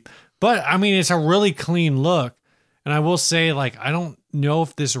too deep. But I mean, it's a really clean look. And I will say, like, I don't know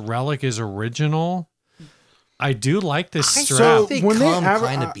if this relic is original. I do like this strap. So they when come they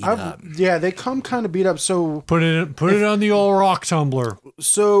kind of beat up. Yeah, they come kind of beat up. So put it on the old rock tumbler.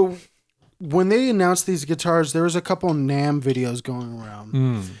 So when they announced these guitars, there was a couple NAMM videos going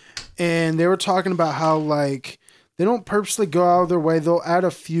around. And they were talking about how like they don't purposely go out of their way. They'll add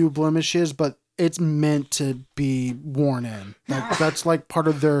a few blemishes, but it's meant to be worn in. Like that's like part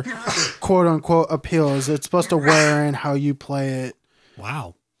of their quote unquote appeal. Is it's supposed to wear in how you play it.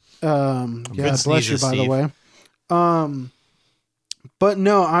 Wow. Yeah, bless you, by the way. But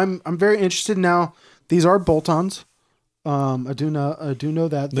no, I'm very interested now. These are bolt-ons. I do know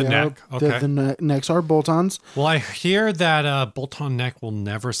that the neck. The necks are bolt-ons. Well, I hear that bolt-on neck will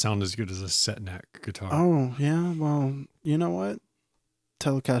never sound as good as a set neck guitar. Oh yeah, well, you know what?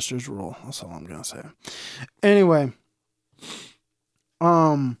 Telecasters rule. That's all I'm gonna say. Anyway,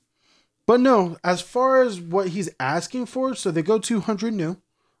 But no, as far as what he's asking for, so they go 200 new.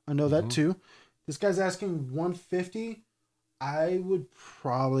 I know that too. This guy's asking 150. I would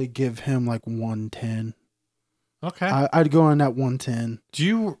probably give him like 110. Okay. I'd go on that 110. Do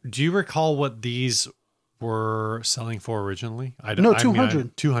you recall what these were selling for originally? No,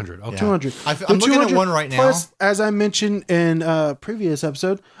 200. 200. Okay. 200. I'm looking at one right now. Plus, as I mentioned in a previous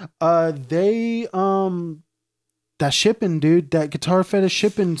episode, they that shipping, dude, that Guitar Fetish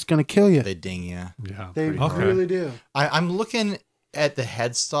shipping is gonna kill you. They ding you. Yeah. They okay. really do. I'm looking at the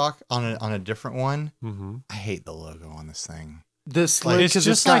headstock on a different one. Mm-hmm. I hate the logo on this thing. This Slick, it's is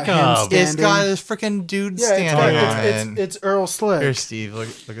just got like him a- standing. It's got a freaking dude standing on it. It's Earl Slick. Here, Steve, look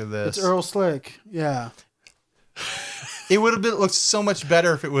at this. It's Earl Slick. Yeah. It would have looked so much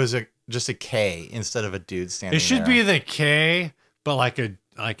better if it was just a K instead of a dude standing. It should there. be the K, but like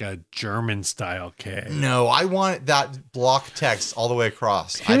a German style K. No, I want that block text all the way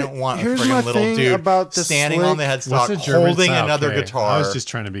across. I don't want a here's my freaking little thing dude about the standing on the What's headstock a German holding style another K? guitar. I was just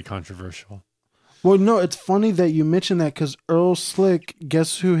trying to be controversial. Well, no, it's funny that you mentioned that because Earl Slick,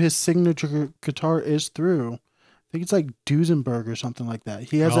 guess who his signature guitar is through? I think it's like Duesenberg or something like that.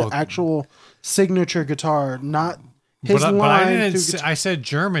 He has an actual signature guitar, not his line. But I didn't. through I said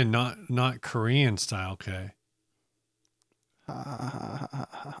German, not Korean style K.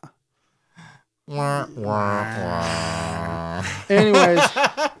 Anyways,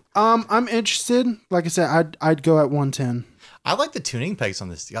 I'm interested. Like I said, I'd go at 110. I like the tuning pegs on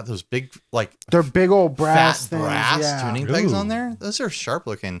this. You got those big, like They're big old brass fat things. brass yeah. tuning pegs Ooh. on there. Those are sharp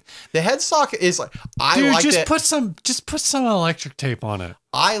looking. The headstock is like Dude, like just it. put some electric tape on it.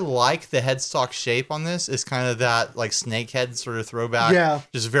 I like the headstock shape on this. It's kind of that like snakehead sort of throwback. Yeah.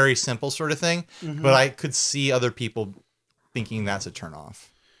 Just very simple sort of thing. But I could see other people thinking that's a turnoff.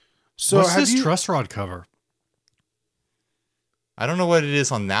 So What's have this you? truss rod cover? I don't know what it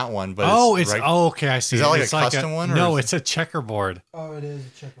is on that one, but okay, I see. Is that like It's a custom one, or No, is- it's a checkerboard. Oh, it is a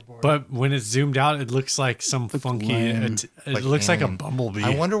checkerboard. But when it's zoomed out, it looks like some funky. lame. It Like looks like a alien. bumblebee.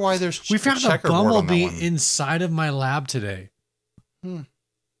 I wonder why there's we found a checkerboard on that bumblebee one. inside of my lab today.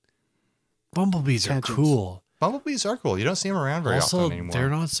 Bumblebees are Tangents. cool. Bumblebees are cool. You don't see them around very Also, often anymore. they're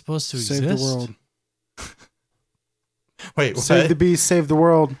not supposed to Save exist. the world. Wait, what? Save the bees. Save the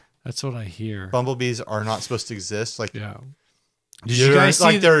world. That's what I hear. Bumblebees are not supposed to exist. Like, Yeah. Did you guys see?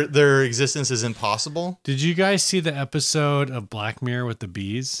 like their existence is impossible? Did you guys see the episode of Black Mirror with the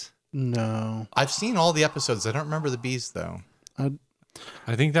bees? No. I've seen all the episodes. I don't remember the bees though.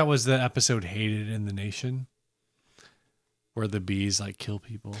 I think that was the episode "Hated in the Nation," where the bees like kill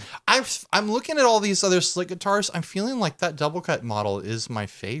people. I'm looking at all these other slick guitars. I'm feeling like that double cut model is my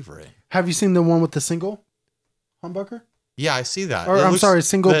favorite. Have you seen the one with the single humbucker? Yeah, I see that. Or, It I'm looks- sorry,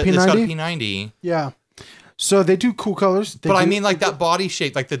 single It's got a P90? P90. Yeah. So they do cool colors. They But I do- mean, like that body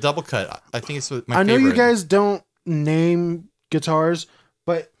shape, like the double cut. I think it's my I know favorite. you guys don't name guitars,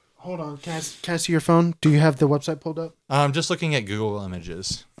 but hold on. Can I see your phone? Do you have the website pulled up? I'm just looking at Google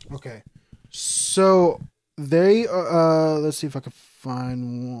Images. Okay. So they let's see if I can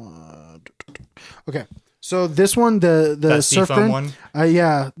find one. Okay. So this one, the That Surfer Seafoam one.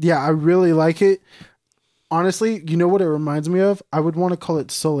 yeah, I really like it. Honestly, you know what it reminds me of? I would want to call it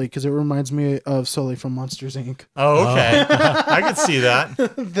Sully because it reminds me of Sully from Monsters Inc. Oh, okay. I could see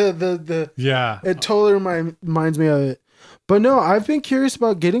that. Yeah. It totally reminds me of it. But no, I've been curious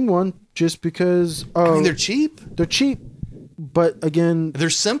about getting one just because I mean, they're cheap. they're cheap. But again, They're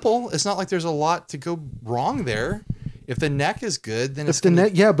simple. It's not like there's a lot to go wrong there. If the neck is good, then it's if the gonna,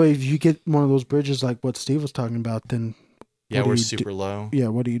 net, yeah, but if you get one of those bridges like what Steve was talking about, then yeah, what do we're you super low. yeah,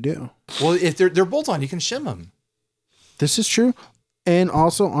 what do you do? Well, if they're bolt on, you can shim them. This is true. And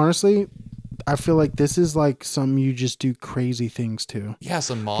also, honestly, I feel like this is like something you just do crazy things to. Yeah,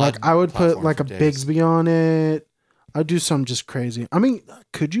 some mod. Like I would put platform like a for days. Bigsby on it. I'd do something just crazy. I mean,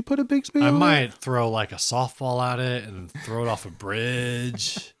 could you put a Bigsby on I it? might throw like a softball at it and throw it off a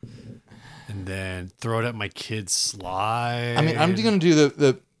bridge, and then throw it at my kid's slide. I mean, I'm going to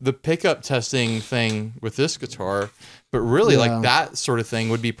do the pickup testing thing with this guitar, but really, Yeah. like that sort of thing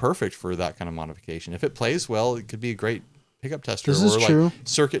would be perfect for that kind of modification. If it plays well, it could be a great pickup tester This is or like true.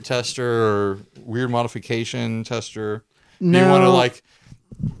 circuit tester or weird modification tester. Now, you want to like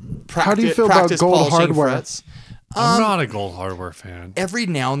how do you feel about practice gold polishing hardware? frets. I'm not a gold hardware fan. Every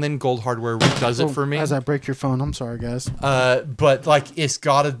now and then, gold hardware does it for me. As I break your phone, I'm sorry, guys. But like, it's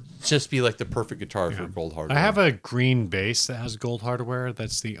got to just be like the perfect guitar for gold hardware. I have a green bass that has gold hardware.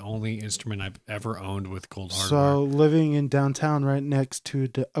 That's the only instrument I've ever owned with gold hardware. So living in downtown, right next to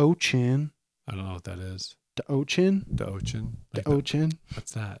the Ocean. I don't know what that is. The Ocean. The Ocean. The Like Ocean.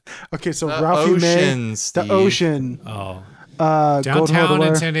 what's that? Okay, so The Ralphie May. Ocean, The Steve. Ocean. Oh, Downtown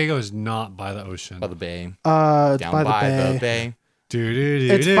in San Diego is not by the ocean. By the bay. Down by the bay.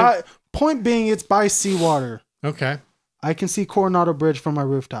 It's by, point being, it's by seawater. Okay. I can see Coronado Bridge from my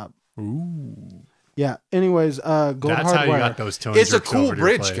rooftop. Ooh. Yeah. Anyways, Gold That's Hardware. how you got those Tony It's a jerks cool over to your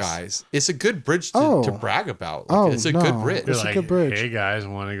bridge, place. guys. It's a good bridge to brag about. Like, it's a good bridge. You're It's a like, good bridge. hey guys,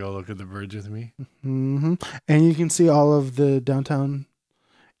 want to go look at the bridge with me? Mm-hmm. And you can see all of the downtown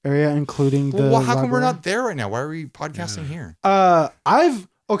area, including the Well, how come library. we're not there right now? Why are we podcasting here?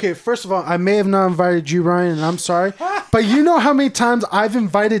 Okay, first of all, I may have not invited you, Ryan, and I'm sorry. But you know how many times I've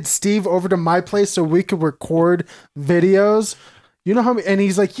invited Steve over to my place so we could record videos? You know how many? And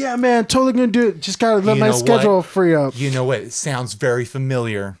he's like, yeah, man, totally going to do it. Just got to let my schedule free up. You know what? It sounds very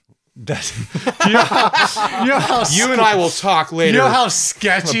familiar. That's, you know how You and I will talk later. You know how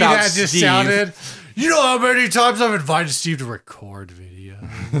sketchy about that just Steve. sounded? You know how many times I've invited Steve to record video?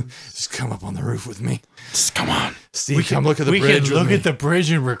 Just come up on the roof with me. Just come on. Steve, come look at the bridge. We can look at the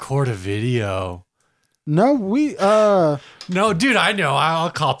bridge and record a video. No, No, dude, I know. I'll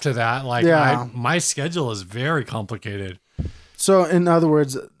cop to that. Like, Yeah. my schedule is very complicated. So, in other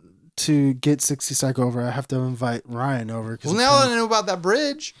words, to get 60 Cycle over, I have to invite Ryan over. Well, now that I know about that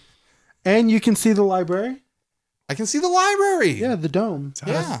bridge, and you can see the library. I can see the library. Yeah, the dome.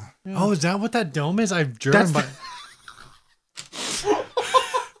 Yeah. Oh, is that what that dome is? I've driven by.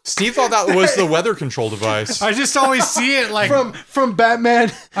 Steve thought that was the weather control device. I just always see it like From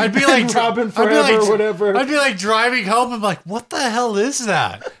Batman. I'd be like Robin I'd be Forever like, or whatever. I'd be like driving home and like, what the hell is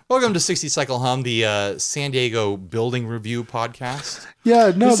that? Welcome to 60 Cycle Hum, the San Diego Building Review podcast.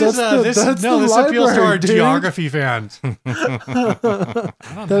 Yeah, no, This that's appeals library, to our dude. geography fans. I don't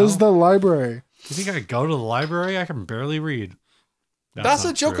know. That's the library. You think I go to the library? I can barely read. That's a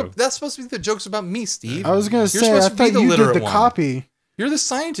not joke. true. That's supposed to be the jokes about me, Steve. I was gonna You're say, supposed I to be thought the you did literate the one. copy. You're the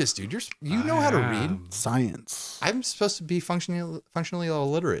scientist, dude. You know how to read. Science. I'm supposed to be functionally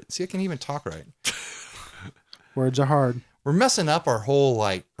illiterate. See, I can't even talk right. Words are hard. We're messing up our whole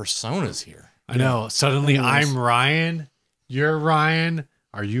like personas here. I know. Suddenly Anyways. I'm Ryan. You're Ryan.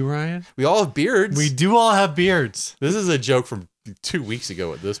 Are you Ryan? We all have beards. We do all have beards. This is a joke from 2 weeks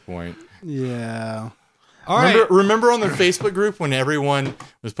ago at this point. Yeah. All right. Remember on their Facebook group when everyone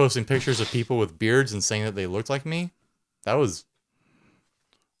was posting pictures of people with beards and saying that they looked like me? That was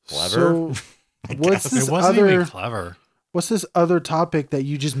clever. So, what's this It wasn't even other? clever. What's this other topic that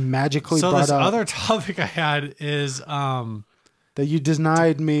you just magically So brought this up other topic I had is that you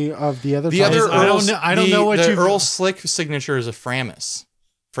denied me of the other? The topic? other I don't Earl's, know- I don't know what the you've- Earl Slick signature is a Framus.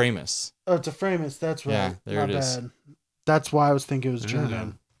 Framus. Oh, it's a Framus. That's right. Yeah, there My it is. bad. That's why I was thinking it was Yeah.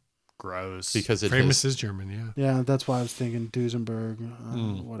 German. gross. Because it famous is. is German, yeah. Yeah, that's why I was thinking Duesenberg.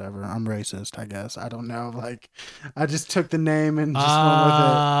 Whatever. I'm racist, I guess. I don't know. Like, I just took the name and just went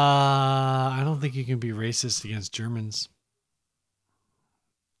I don't think you can be racist against Germans.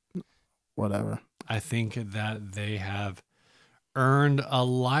 with it. Whatever. I think that they have earned a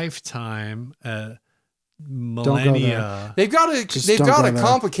lifetime, millennia. They've got Just a don't go there.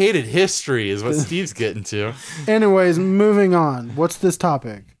 complicated history, is what Steve's getting to. Anyways, moving on. What's this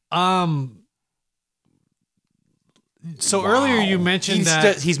topic? So earlier you mentioned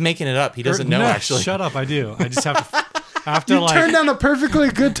He's making it up. He doesn't know, No, actually. Shut up! I do. I just have to You like. turned down a perfectly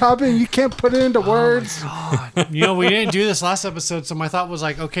good topic and you can't put it into words. God. You know, we didn't do this last episode, so my thought was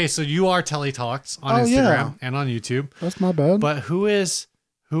like, okay, so you are Tele Talks on Oh, Instagram yeah. and on YouTube, That's my bad. but who is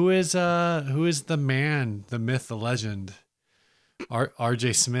the man, the myth, the legend,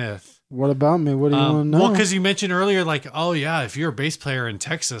 RJ Smith? What about me? What do you want to know? Well, because you mentioned earlier, like, oh yeah, if you're a bass player in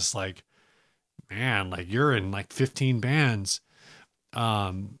Texas, like, man, like you're in like 15 bands.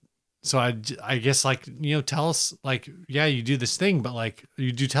 So I guess like, you know, tell us like, yeah, you do this thing, but like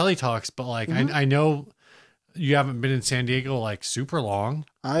you do Tele Talks, but like I know you haven't been in San Diego like super long.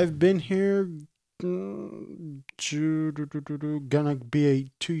 I've been here gonna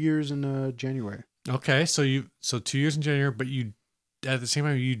be 2 years in January. Okay, so 2 years in January, but you at the same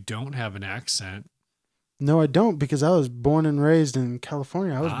time you don't have an accent. No, I don't, because I was born and raised in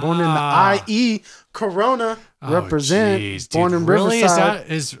California. I was born in the IE Corona represent. Geez, born dude. in Really? Riverside.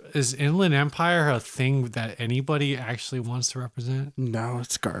 Is Inland Empire a thing that anybody actually wants to represent? No,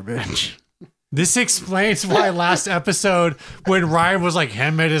 it's garbage. This explains why last episode when Ryan was like,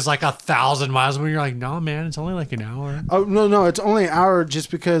 Hemet is like 1,000 miles away, you're like, no, man, it's only like an hour. Oh no, it's only an hour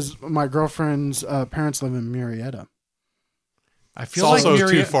just because my girlfriend's parents live in Murrieta. I It's feel like also too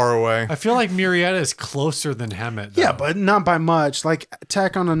Murrieta, far away. I feel like Murrieta is closer than Hemet. Though. Yeah, but not by much. Like,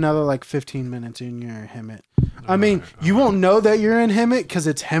 tack on another like 15 minutes and you're in Hemet. I mean, you won't know that you're in Hemet because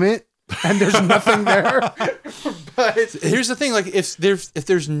it's Hemet and there's nothing there. But Here's the thing: like if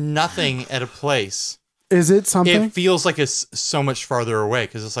there's nothing at a place, Is it something? It feels like it's so much farther away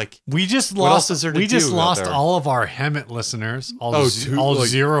because it's like We just what else lost. is there to We just do out lost there? all of our Hemet listeners. All Oh, all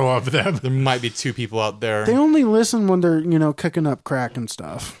zero of them. there might be 2 people out there. They only listen when they're, cooking up crack and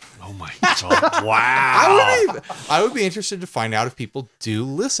stuff. Oh my god! Wow. I would be interested to find out if people do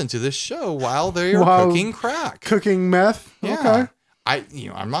listen to this show while they are cooking crack. Cooking meth? Yeah. Okay.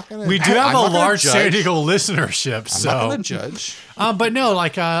 I'm not gonna. We do have I'm a not gonna large judge. San Diego listenership, I'm so not gonna judge. but no, I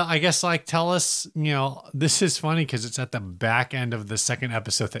guess tell us, this is funny because it's at the back end of the second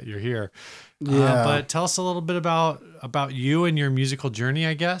episode that you're here. Yeah. But tell us a little bit about you and your musical journey,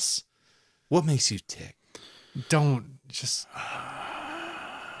 I guess. What makes you tick? Don't just.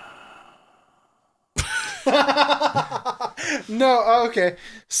 No, okay.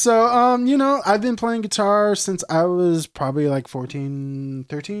 So, I've been playing guitar since I was probably like 14,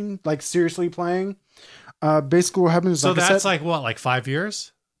 13, like seriously playing. Basically what happens is So like I that's said, like what, like 5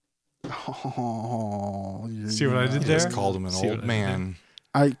 years? oh, See what I did You there? just called him an See what old I man.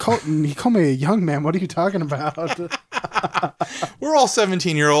 he called me a young man. What are you talking about? We're all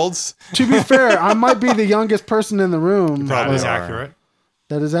 17-year-olds. To be fair, I might be the youngest person in the room. That Probably is are. accurate.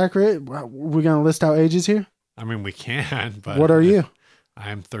 That is accurate. We're going to list out ages here. I mean, we can, but What are you?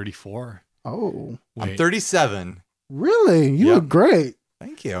 I'm 34. Oh, I'm Wait. 37. really? You Yep. look great.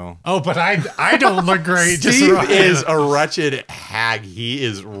 Thank you. Oh, but I don't look great. Just Steve right. is a wretched hag. He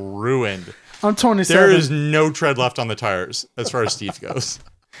is ruined. I'm 27. There is no tread left on the tires as far as Steve goes.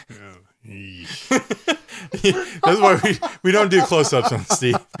 That's why we don't do close-ups on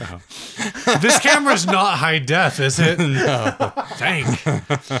Steve. This camera's not high def, is it? No. Thank.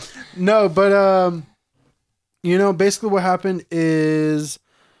 No, but basically what happened is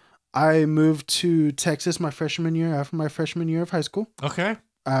I moved to Texas my freshman year after my freshman year of high school. Okay.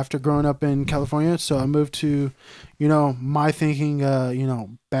 After growing up in California, so I moved to, my thinking,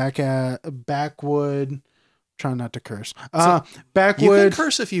 backwood. Trying not to curse. You can Backwood.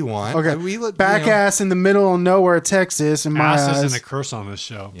 curse if you want. Okay. We let, Back ass in the middle of nowhere, Texas. In my Ass eyes. isn't a curse on this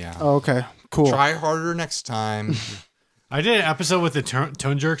show. Yeah. Oh, okay. Cool. Try harder next time. I did an episode with the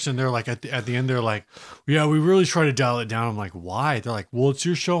Tone Jerks, and they're like, at the end, they're like, yeah, we really try to dial it down. I'm like, why? They're like, well, it's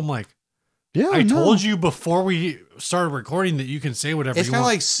your show. I'm like, Yeah. I told you before we started recording that you can say whatever It's you kind of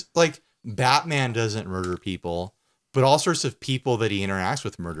want. like Batman doesn't murder people, but all sorts of people that he interacts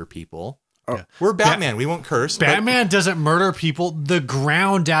with murder people. Yeah. We're Batman. We won't curse. but- Batman doesn't murder people. The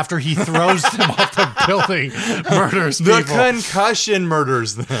ground after he throws them off the building murders people. The concussion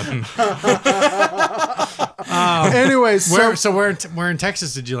murders them. Anyways, So where in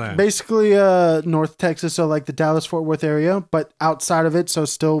Texas did you land? basically North Texas, so like the Dallas Fort Worth area, but outside of it, so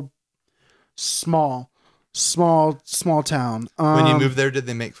still small town. When you moved there, did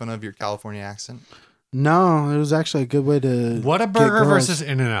they make fun of your California accent? No, it was actually a good way to Whataburger versus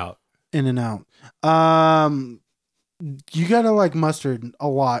In-N-Out. In-N-Out. You gotta like mustard a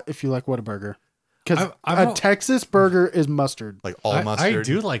lot if you like Whataburger, because I a don't- Texas burger is mustard. Like all mustard? I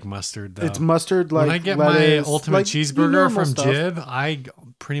do like mustard though. It's mustard like when I get lettuce, my ultimate like, cheeseburger normal from stuff. Jib, I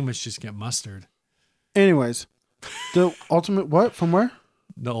pretty much just get mustard. Anyways, the ultimate what from where?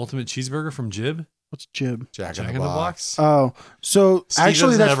 The ultimate cheeseburger from Jib. What's Jib? Jack, Jack in in the the Box. Oh, so Steve actually,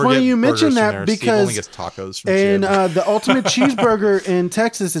 doesn't that's ever funny get you mentioned burgers from that there. Steve only because gets tacos from and Jib. the ultimate cheeseburger in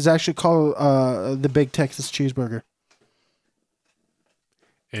Texas is actually called the Big Texas Cheeseburger.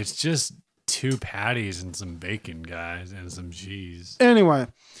 It's just 2 patties and some bacon, guys, and some cheese. Anyway,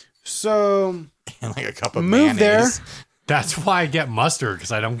 so And like a cup of move there. mayonnaise. That's why I get mustard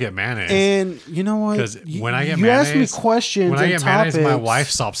because I don't get mayonnaise. And you know what? 'Cause when I get you ask me mayonnaise- questions when I and get topics. mayonnaise, my wife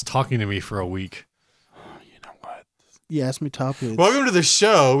stops talking to me for a week. You know what? You ask me topics. Welcome to the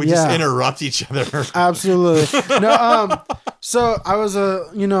show. We just Yeah. interrupt each other. Absolutely. No, so I was a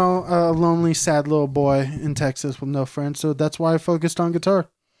lonely, sad little boy in Texas with no friends, so that's why I focused on guitar.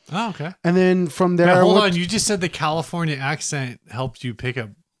 Oh, okay. And then from there, Now, I hold went- on. You just said the California accent helped you pick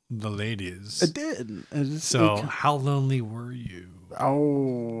up the ladies. It did. So how lonely were you?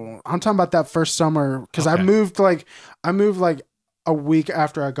 I'm talking about that first summer because Okay. I moved like a week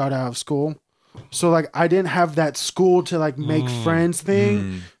after I got out of school. So like I didn't have that school to like make friends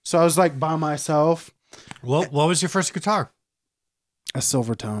thing. So I was like by myself. What was your first guitar? A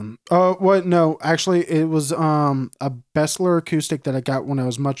Silvertone. Oh, what? No, actually, it was a Bessler acoustic that I got when I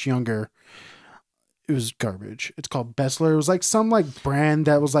was much younger. It was garbage. It's called Bessler. It was like some like brand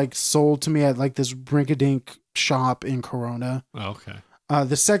that was like sold to me at like this rink-a-dink shop in Corona. Oh, okay.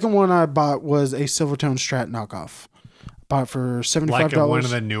 The second one I bought was a Silvertone Strat knockoff. Bought it for $75. Like one of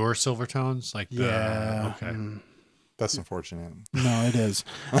the newer Silvertones? Like the, Yeah. Okay. That's unfortunate. No, it is.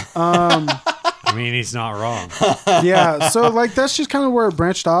 I mean, he's not wrong. Yeah, so like that's just kind of where it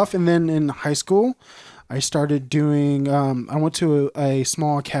branched off. And then in high school, I started doing, I went to a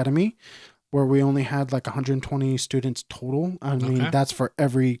small academy where we only had like 120 students total. I mean, that's for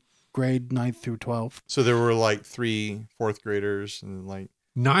every grade 9th through 12. So there were like 3 4th graders and like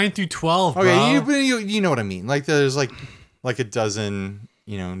 9 through 12. Okay, bro. you know what I mean. Like there's like a dozen,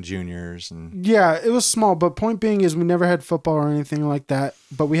 juniors and Yeah, it was small, but point being is we never had football or anything like that.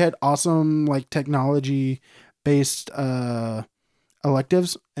 But we had awesome like technology based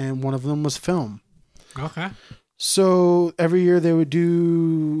electives, and one of them was film. Okay. So every year they would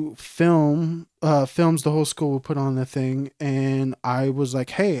do films. The whole school would put on the thing, and I was like,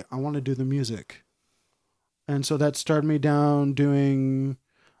 "Hey, I want to do the music." And so that started me down doing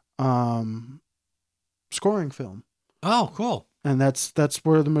scoring film. Oh, cool. And that's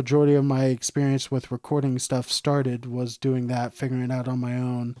where the majority of my experience with recording stuff started, was doing that, figuring it out on my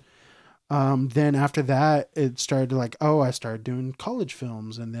own. Then after that, it started like, I started doing college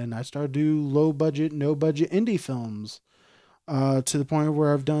films, and then I started to do low budget, no budget indie films, to the point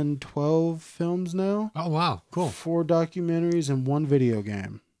where I've done 12 films now. Oh, wow. Cool. 4 documentaries and 1 video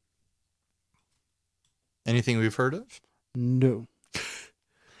game. anything we've heard of? No.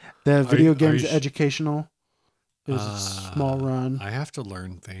 The video game's educational. It was a small run. I have to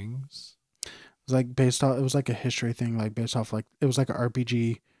learn things. It was like it was like a history thing, like based off like, it was like an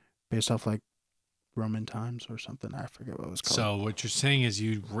RPG based off like Roman times or something. I forget what it was called. So what you're saying is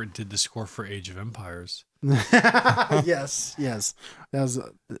you did the score for Age of Empires. Yes. That was,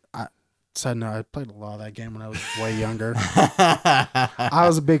 side note, I played a lot of that game when I was way younger. I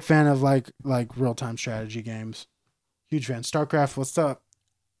was a big fan of like real-time strategy games. Huge fan. StarCraft, what's up?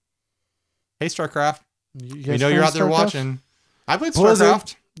 Hey, StarCraft. You We know you're out there StarCraft? watching. I played What was it?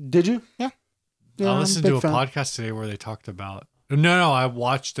 StarCraft. Did you? Yeah. Yeah, I I'm listened big to a fan. podcast today where they talked about. No, I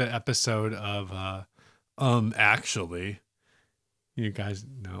watched an episode of. Actually, you guys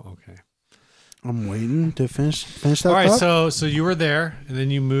know. Okay. I'm waiting to finish that. All right. thought. So you were there, and then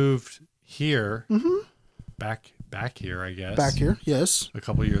you moved here. Mm-hmm. Back here, I guess. Back here, yes, A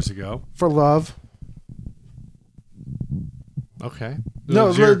couple years ago. for love. Okay. No,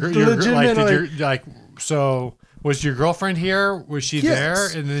 legitimately. So was your girlfriend here? Was she Yes.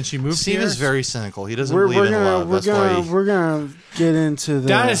 there, and then she moved Steve here? is very cynical. He doesn't We're believe in gonna love. That's why. we're gonna get into the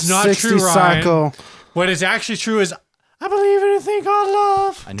That is not 60 true, Ryan. cycle. What is actually true is I believe in a thing called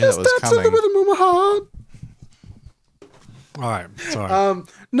love. I knew that was That's in the coming. rhythm of my heart. All right. Sorry.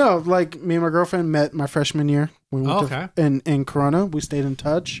 No, like me and my girlfriend met my freshman year. We went Okay. in Corona. We stayed in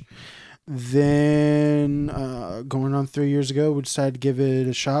touch. Then going on 3 years ago, we decided to give it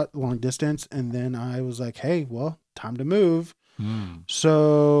a shot, long distance. And then I was like, hey, well, time to move.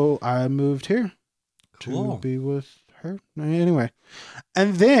 So I moved here Cool. to be with her. Anyway.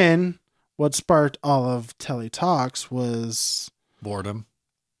 And then what sparked all of Tele Talks was Boredom.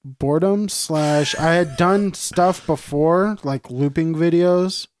 boredom / I had done stuff before, like looping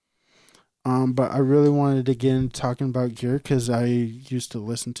videos. But I really wanted to get into talking about gear because I used to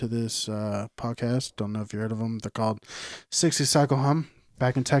listen to this podcast. Don't know if you heard of them. They're called 60 Cycle Hum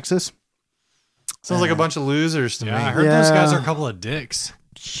back in Texas. Sounds like a bunch of losers to Yeah, I me. heard those guys Yeah. are a couple of dicks.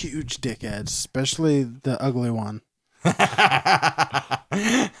 Huge dickheads, especially the ugly one.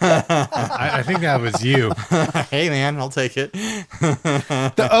 I think that was you. Hey, man, I'll take it.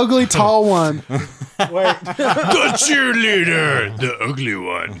 The ugly tall one. Wait. The cheerleader, the ugly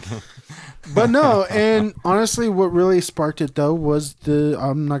one. But no, and honestly, what really sparked it though was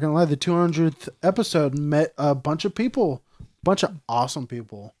I'm not gonna lie, the 200th episode met a bunch of people, bunch of awesome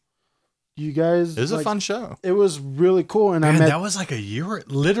people. You guys, It was a fun show. It was really cool, and Man, I met that was like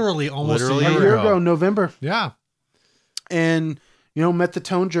literally almost Literally a a year year ago. ago, November, Yeah. and met the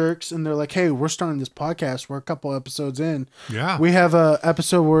Tone Jerks, and they're like, "Hey, we're starting this podcast. We're a couple episodes in. Yeah. We have a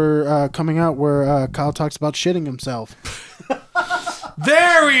episode where coming out where Kyle talks about shitting himself."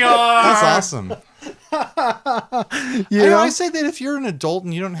 There we are. That's awesome. You I know? always say that if you're an adult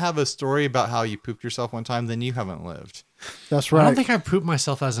and you don't have a story about how you pooped yourself one time, then you haven't lived. That's I right. don't think I pooped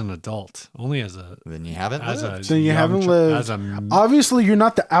myself as an adult. Only as a Then you haven't as lived. Then you young haven't ch- lived. As a Obviously, you're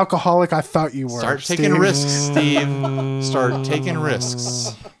not the alcoholic I thought you were. Start Steve. taking risks, Steve. Start taking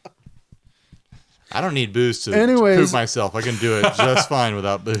risks. I don't need booze to Anyways. poop myself. I can do it just fine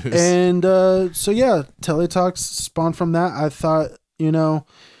without booze. And so yeah, Teletalks spawned from that. I thought,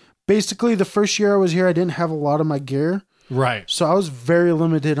 basically the first year I was here, I didn't have a lot of my gear. right. So I was very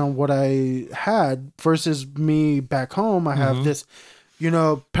limited on what I had versus me back home. I have this,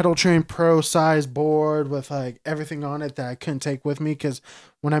 Pedal Train Pro size board with like everything on it that I couldn't take with me because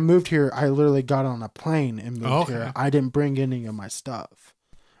when I moved here, I literally got on a plane and moved Okay. here. I didn't bring any of my stuff.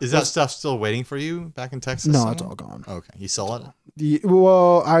 Is that stuff still waiting for you back in Texas? No, somewhere? it's all gone. Okay, you sell it?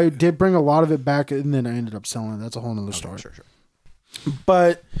 Well, I did bring a lot of it back, and then I ended up selling it. That's a whole nother story. Sure.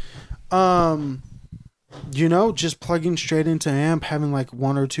 But, just plugging straight into amp, having like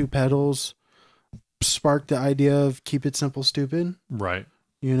 1 or 2 pedals, sparked the idea of keep it simple, stupid. Right.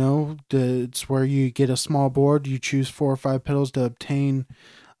 It's where you get a small board, you choose 4 or 5 pedals to obtain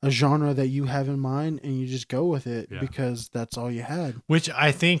a genre that you have in mind, and you just go with it because that's all you had. Which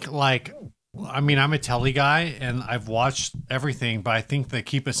I think, I'm a Tele guy and I've watched everything, but I think the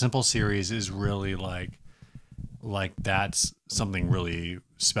Keep It Simple series is really like that's something really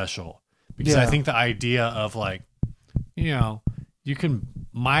special, because I think the idea of you can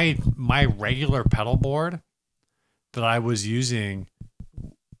my regular pedal board that I was using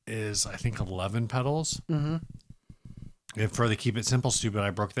is I think 11 pedals. Mm-hmm. And for the Keep It Simple Stupid,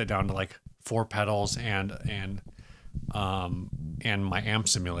 I broke that down to like 4 pedals and my amp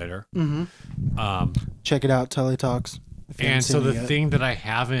simulator. Mm-hmm. Check it out, Tele Talks. And so the thing that I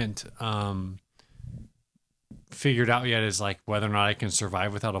haven't figured out yet is like whether or not I can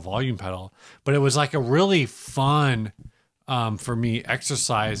survive without a volume pedal. But it was like a really fun for me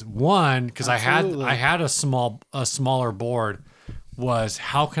exercise. One, because I had a smaller board, was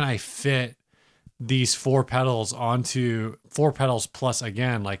how can I fit these 4 pedals onto 4 pedals plus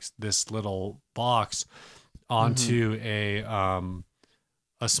again like this little box onto a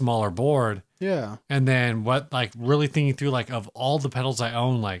smaller board. Yeah. And then really thinking through of all the pedals I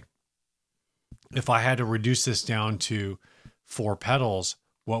own, if I had to reduce this down to 4 pedals,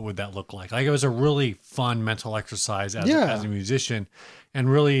 what would that look like? It was a really fun mental exercise as a musician, and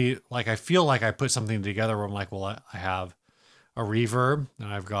really I feel like I put something together where I'm like, well, I have a reverb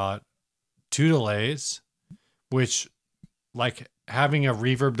and I've got 2 delays, which having a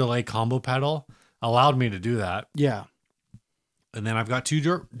reverb delay combo pedal allowed me to do that. Yeah. And then I've got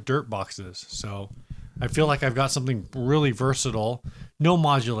 2 dirt boxes. So I feel like I've got something really versatile. No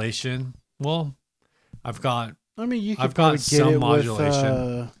modulation. Well, I've got some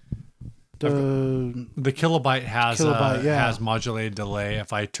modulation. The Kilobyte has modulated delay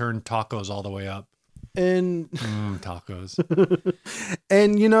if I turn tacos all the way up. And tacos.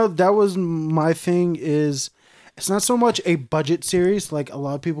 And that was my thing, is it's not so much a budget series like a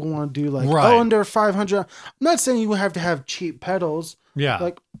lot of people want to do, under 500. I'm not saying you have to have cheap pedals.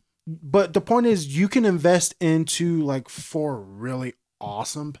 Yeah. But the point is you can invest into 4 really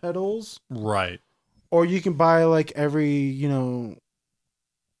awesome pedals. Right. Or you can buy every,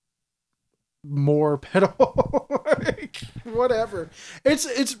 more pedal. Whatever.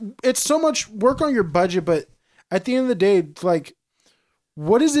 It's so much work on your budget, but at the end of the day,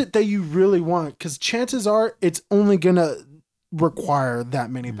 what is it that you really want? Because chances are it's only gonna require that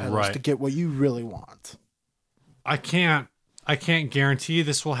many pedals to get what you really want. I can't guarantee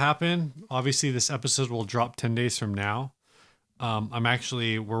this will happen. Obviously, this episode will drop 10 days from now.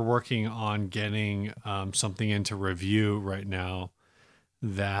 We're working on getting something into review right now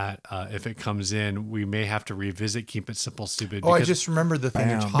that if it comes in, we may have to revisit Keep It Simple Stupid. I just remembered the thing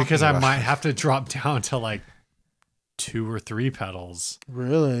you're talking because about. I might have to drop down to 2 or 3 pedals.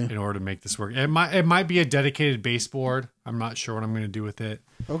 Really? In order to make this work. It might be a dedicated bass board. I'm not sure what I'm going to do with it.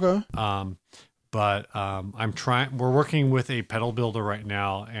 Okay. We're working with a pedal builder right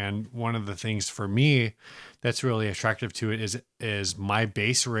now, and one of the things for me that's really attractive to it is my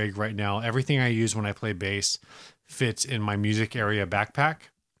bass rig right now. Everything I use when I play bass fits in my music area backpack.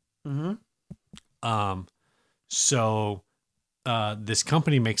 Mm-hmm. So this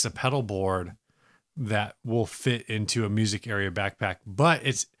company makes a pedal board that will fit into a music area backpack, but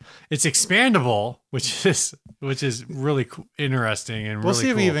it's expandable, which is really interesting. And we'll really see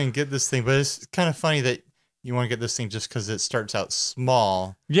if cool. we even get this thing, but it's kind of funny that you want to get this thing just because it starts out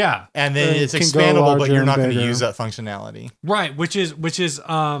small. Yeah. And then it's expandable, but you're not going to use that functionality. Right. Which is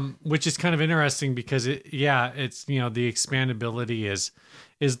kind of interesting because it's, the expandability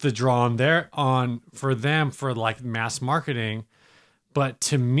is the draw on there for them for mass marketing. But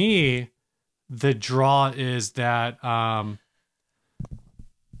to me, the draw is that,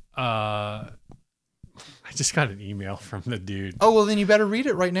 I just got an email from the dude. Oh, well, then you better read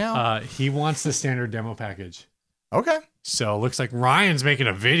it right now. He wants the standard demo package. Okay. So it looks like Ryan's making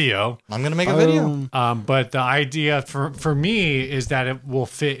a video. I'm going to make a video. But the idea for me is that it will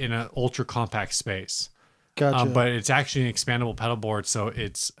fit in an ultra compact space. Gotcha. But it's actually an expandable pedal board. So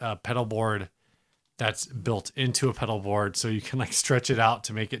it's a pedal board that's built into a pedal board, so you can stretch it out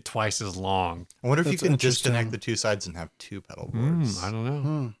to make it twice as long. I wonder if you can disconnect the 2 sides and have 2 pedal boards. I don't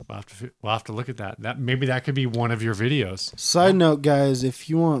know. We'll have to look at that. Maybe that could be one of your videos. Side note, guys,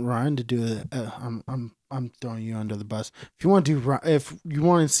 if you want Ryan to do it, I'm I'm throwing you under the bus. If you want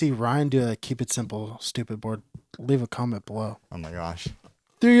to see Ryan do a keep it simple stupid board, leave a comment below. Oh my gosh.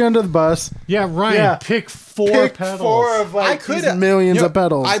 Threw you under the bus. Yeah, Ryan, pick four pedals. 4 of like these millions of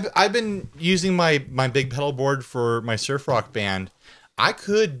pedals. I've been using my big pedal board for my surf rock band. I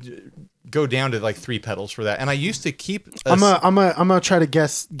could go down to like 3 pedals for that, and I used to keep. I'm gonna try to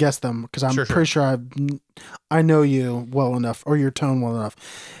guess them because I'm pretty sure I know you well enough, or your tone well enough.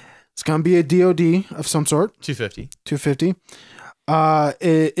 It's gonna be a DOD of some sort. 250. 250.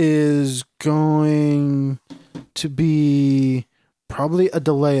 It is going to be probably a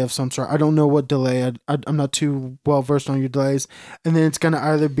delay of some sort. I don't know what delay. I'm not too well versed on your delays. And then it's gonna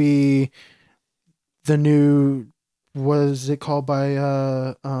either be the new, what is it called by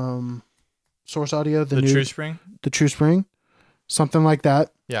Source Audio? The True Spring. The True Spring, something like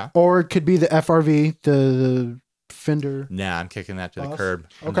that. Yeah. Or it could be the FRV, the Fender. Nah, I'm kicking that to the curb.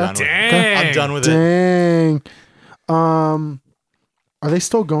 Okay. I'm done with it. Dang. Are they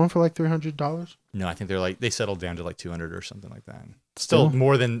still going for like $300? No, I think they settled down to like 200 or something like that. Still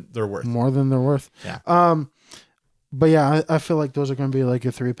more than they're worth. More than they're worth. Yeah. But yeah, I feel like those are going to be like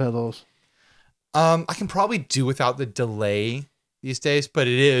your 3 pedals. I can probably do without the delay these days, but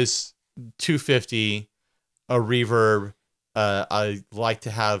it is 250, a reverb. I like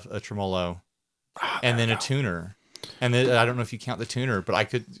to have a tremolo, and then a tuner. And then, I don't know if you count the tuner, but I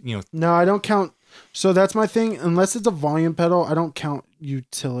could, No, I don't count. So that's my thing. Unless it's a volume pedal, I don't count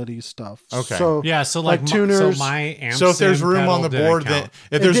utility stuff. Okay. So yeah, so like tuners. So my amp. So if there's room on the board, then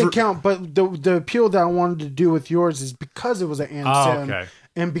if it did count. But the appeal that I wanted to do with yours is because it was an amp sim, okay.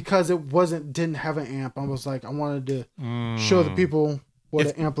 And because it didn't have an amp, I was like, I wanted to show the people what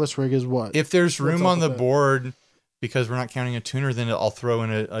an ampless rig is. What if there's room on the board? Because we're not counting a tuner, then I'll throw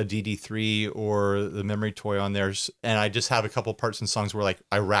in a DD3 or the memory toy on there. And I just have a couple parts and songs where like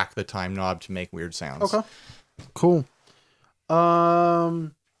I rack the time knob to make weird sounds. Okay. Cool.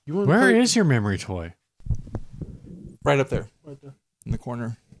 Where is your memory toy? Right up there. Right there. In the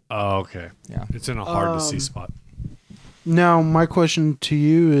corner. Oh, okay. Yeah. It's in a hard to see spot. Now, my question to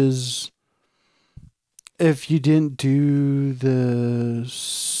you is, if you didn't do the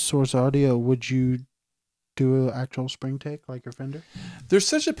Source Audio, would you do an actual spring take like your Fender? There's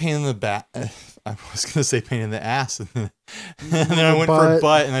such a pain in the back. I was going to say pain in the ass. and then I went for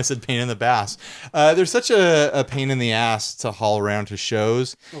butt and I said pain in the bass. There's such a pain in the ass to haul around to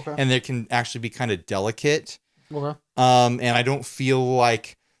shows. Okay. And it can actually be kind of delicate. Okay. And I don't feel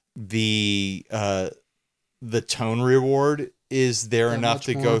like the tone reward is there enough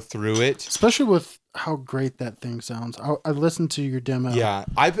to go through it. Especially with how great that thing sounds. I listened to your demo. Yeah,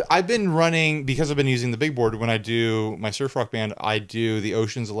 I've been running, because I've been using the big board. When I do my surf rock band, I do the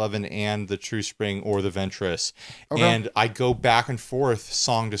Ocean's 11 and the True Spring or the Ventress, and I go back and forth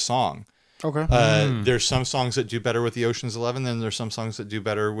song to song. Okay. There's some songs that do better with the Ocean's 11, then there's some songs that do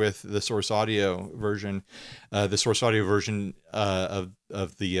better with the Source Audio version. The Source Audio version of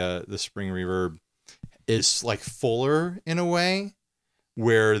the Spring Reverb is like fuller in a way,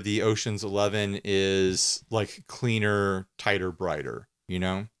 where the Ocean's 11 is like cleaner, tighter, brighter,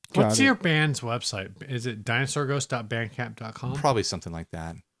 What's your band's website? Is it dinosaurghost.bandcamp.com? Probably something like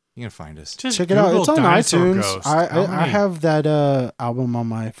that. You can find us. Just check it out. It's on iTunes. Ghost. I have that album on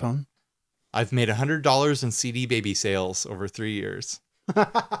my phone. I've made $100 in CD baby sales over 3 years.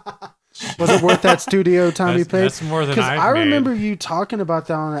 Was it worth that studio time you paid? That's more than I remember you talking about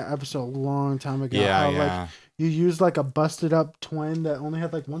that on an episode a long time ago. Yeah, Like, you used like a busted up twin that only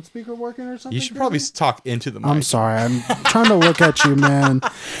had like one speaker working or something. You should probably talk into the mic. I'm sorry. I'm trying to look at you, man.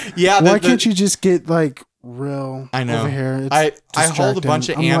 Yeah. Why can't you just get like real I know. over here? I hauled a bunch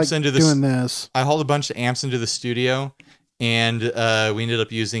of amps into this. Doing this. I hauled a bunch of amps into the studio, and we ended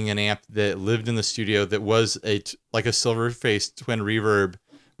up using an amp that lived in the studio that was like a silver-faced twin reverb,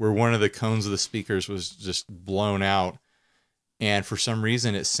 where one of the cones of the speakers was just blown out, and for some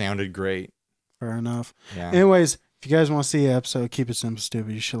reason it sounded great. Fair enough. Yeah. Anyways, if you guys want to see an episode, keep it simple,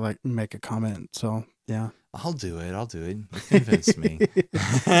 stupid, you should like make a comment. So yeah. I'll do it. You convinced me.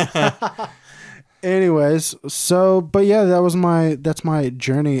 Anyways, but yeah, that's my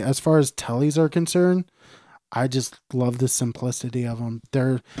journey. As far as Teles are concerned, I just love the simplicity of them.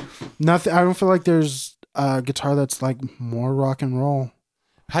 They're nothing. I don't feel like there's a guitar that's like more rock and roll.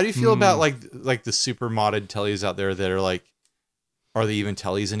 How do you feel about like the super modded Teles out there that are like, are they even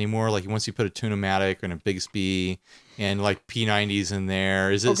Teles anymore? Like once you put a Tune-o-matic and a Bigsby and like P90s in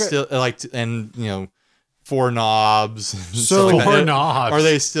there, is it still like, and 4 knobs? So like 4 knobs. Are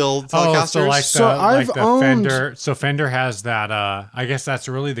they still Telecasters? Fender. So Fender has that. I guess that's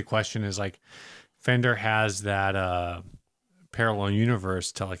really the question. Is like Fender has that parallel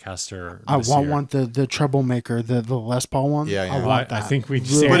universe Telecaster. I this want year. one, the Troublemaker, the Les Paul one. Yeah, yeah. I want that. I think we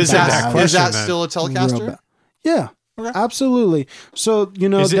just Real But is answered bad. that question then. still a Telecaster? Yeah, Okay. absolutely. So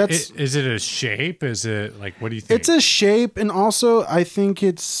Is that's it a shape? Is it like, what do you think? it's a shape, and also I think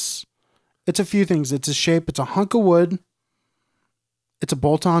it's a few things. It's a shape. It's a hunk of wood. It's a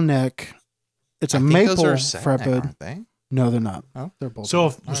bolt-on neck. It's a maple those are set neck, fretboard. aren't they? No, they're not. Oh. They're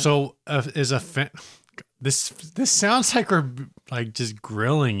bolt-on. Is this sounds like we're like just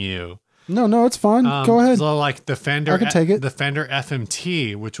grilling you. No, it's fine. Go ahead. So like the Fender, I can take it. The Fender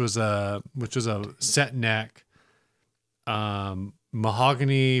FMT, which was a set neck,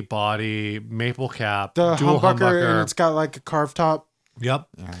 mahogany body, maple cap, The dual humbucker, and it's got like a carved top. Yep.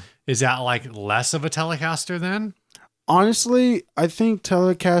 Yeah. Is that like less of a Telecaster then? Honestly, I think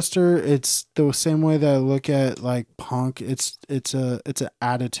Telecaster, it's the same way that I look at like punk. It's an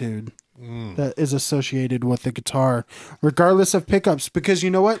attitude that is associated with the guitar, regardless of pickups. Because you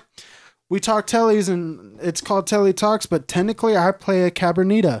know what? We talk Teles and it's called Tele Talks, but technically I play a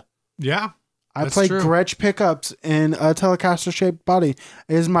Cabernita. Yeah. I That's play true. Gretsch pickups in a Telecaster shaped body.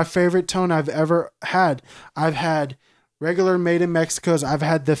 It is my favorite tone I've ever had. I've had regular made in Mexico's. I've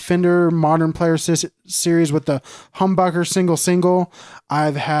had the Fender Modern Player series with the humbucker single.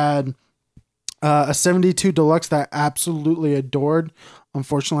 I've had a 72 Deluxe that I absolutely adored.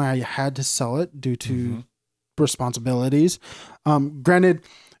 Unfortunately, I had to sell it due to responsibilities. Granted,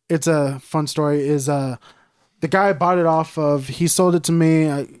 it's a fun story. Is the guy I bought it off of, he sold it to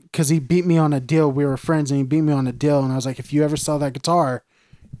me because he beat me on a deal. We were friends and he beat me on a deal. And I was like, if you ever sell that guitar,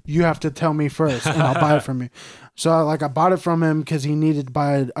 you have to tell me first and I'll buy it from you. So I bought it from him because he needed to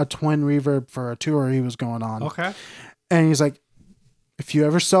buy a twin reverb for a tour he was going on. Okay. And he's like, if you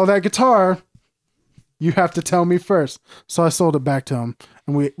ever sell that guitar, you have to tell me first. So I sold it back to him,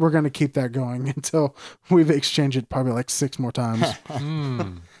 and we're going to keep that going until we've exchanged it probably like 6 more times.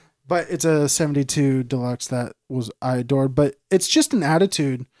 But it's a 72 Deluxe that I adored, but it's just an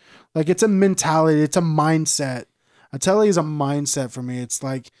attitude. Like it's a mentality. It's a mindset. I tell you, it's a mindset for me. It's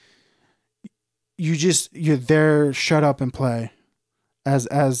like, you're there, shut up and play.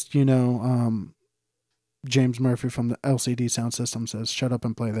 As you know, James Murphy from the LCD Sound System says, shut up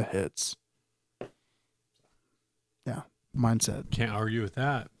and play the hits. Yeah, mindset. Can't argue with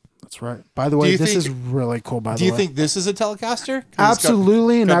that. That's right. By the way, this is really cool, by the way. Do you think this is a Telecaster?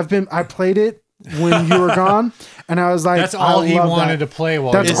 Absolutely, and I played it when you were gone, and I was like, That's all he wanted to play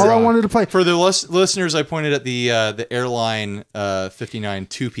while That's all I wanted to play. For the listeners, I pointed at the Airline 59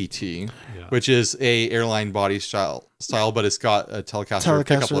 2PT, which is a airline body style, but it's got a Telecaster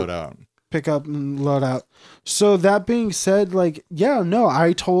pickup loadout. Pickup and loadout. So that being said, like, yeah, no,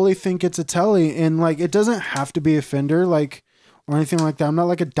 I totally think it's a Tele, and like, it doesn't have to be a Fender, like, or anything like that. I'm not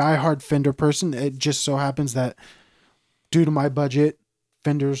like a diehard Fender person. It just so happens that due to my budget,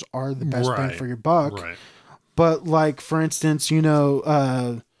 Fenders are the best bang for your buck. Right. But like, for instance, you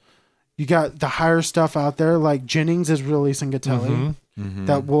know, you got the higher stuff out there. Like Jennings is releasing a Tele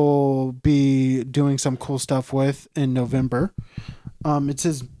that we'll be doing some cool stuff with in November.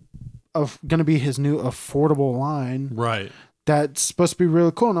 It's going to be his new affordable line. Right. That's supposed to be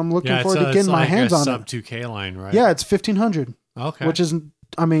really cool, and I'm looking forward to getting my hands on it. Sub 2K line, right? Yeah, it's $1,500. Okay. Which is,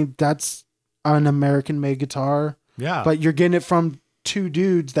 I mean, that's an American-made guitar. Yeah. But you're getting it from 2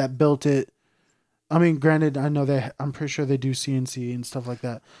 dudes that built it. I mean, granted, I know I'm pretty sure they do CNC and stuff like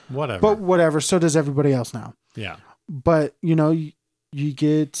that. Whatever. But whatever. So does everybody else now. Yeah. But, you know, you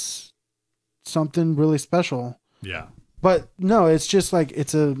get something really special. Yeah. But no, it's just like,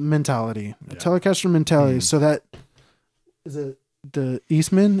 it's a mentality, a Telecaster mentality. So that, is it the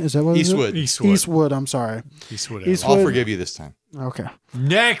Eastman? Is that what Eastwood. it is? Eastwood. I'm sorry. Eastwood. I'll forgive you this time. Okay.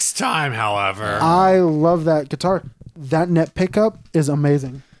 Next time, however. I love that guitar. That net pickup is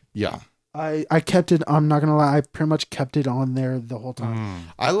amazing. Yeah. I kept it. I'm not gonna lie. I pretty much kept it on there the whole time.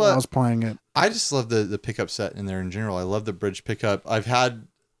 I was playing it. I just love the pickup set in there in general. I love the bridge pickup. I've had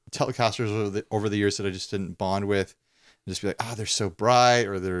Telecasters over the years that I just didn't bond with. And just be like, they're so bright,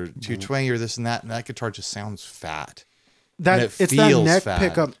 or they're too twangy, or this and that. And that guitar just sounds fat. It's that neck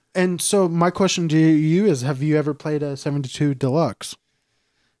pickup. And so my question to you is, have you ever played a 72 Deluxe?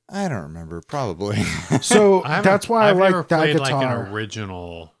 I don't remember. Probably. So that's why I like that played guitar. Like an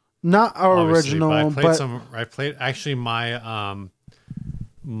original. Not original, but I played actually my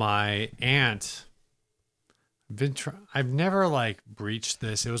aunt. I've never like breached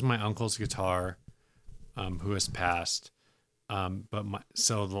this. It was my uncle's guitar, who has passed.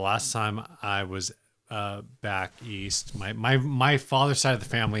 So the last time I was back east, my father's side of the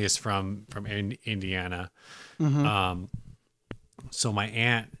family is from Indiana. So my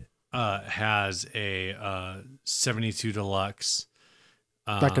aunt has a 72 Deluxe.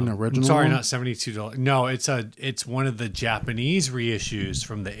 Like an original. Sorry, one? not 72 Deluxe. No, it's one of the Japanese reissues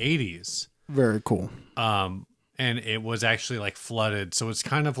from the 80s. Very cool. And it was actually like flooded, so it's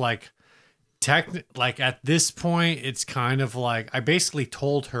kind of like like at this point, it's kind of like I basically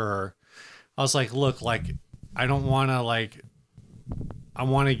told her, I was like, look, like I don't want to I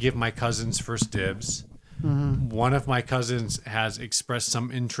want to give my cousins first dibs. Mm-hmm. One of my cousins has expressed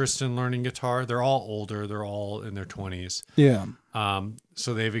some interest in learning guitar. They're all older. They're all in their 20s. Yeah.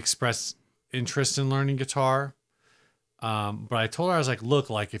 So they've expressed interest in learning guitar. But I told her, I was like, look,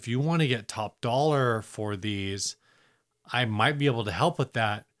 like if you want to get top dollar for these, I might be able to help with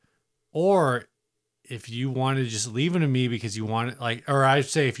that. Or if you want to just leave them to me because you want it, like, or I'd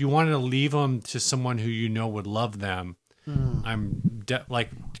say if you wanted to leave them to someone who you know would love them,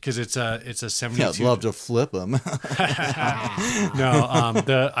 because it's a 72. Yeah, I'd love to flip them. No,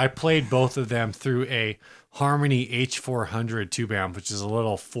 I played both of them through a Harmony H400 tube amp, which is a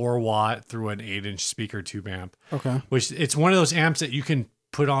little 4-watt through an 8-inch speaker tube amp. Okay. Which it's one of those amps that you can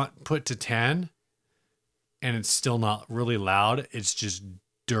put to 10, and it's still not really loud. It's just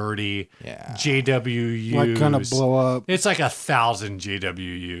dirty. Yeah. JWUs. Like gonna blow up. It's like 1,000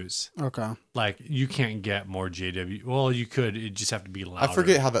 JWUs. Okay. Like you can't get more JW. Well, you could. It just have to be louder. I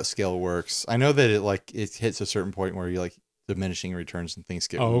forget how that scale works. I know that it hits a certain point where you like diminishing returns and things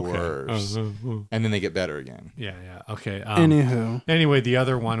get worse, and then they get better again. Yeah. Okay. Anyway, the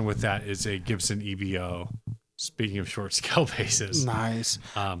other one with that is a Gibson EBO. Speaking of short scale basses. Nice.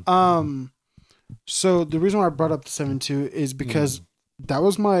 So the reason why I brought up the 7.2 is because that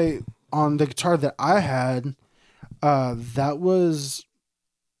was on the guitar that I had, that was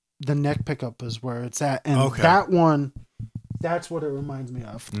the neck pickup is where it's at. And that one, that's what it reminds me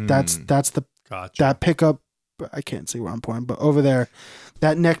of. That's the, that pickup, I can't see where I'm pointing, but over there,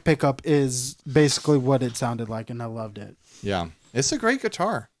 that neck pickup is basically what it sounded like, and I loved it. Yeah. It's a great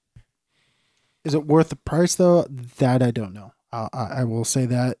guitar. Is it worth the price though? That I don't know. I will say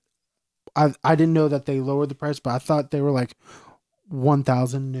that. I didn't know that they lowered the price, but I thought they were like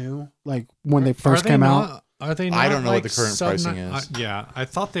 1,000 new, like when they first came out. Are they not? I don't know what the current pricing is. Yeah, I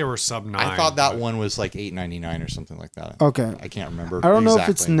thought they were sub 9. I thought that one was like $8.99 or something like that. Okay. I can't remember. I don't know if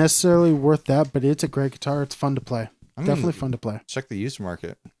it's necessarily worth that, but it's a great guitar. It's fun to play. Definitely fun to play. Check the used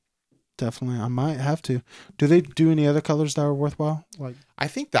market. Definitely. I might have to. Do they do any other colors that are worthwhile? Like, I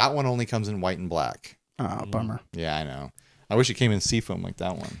think that one only comes in white and black. Oh, bummer. Yeah, I know. I wish it came in seafoam like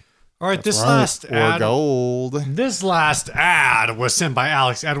that one. All right, last ad. Or gold. This last ad was sent by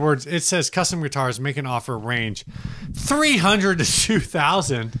Alex Edwards. It says custom guitars make an offer range $300 to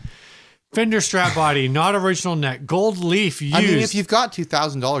 $2,000. Fender strap body, not original neck, gold leaf used. I mean, if you've got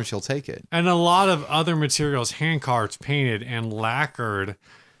 $2,000, he'll take it. And a lot of other materials, hand carved, painted, and lacquered,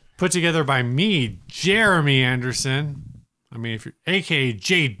 put together by me, Jeremy Anderson. I mean, if you're AKA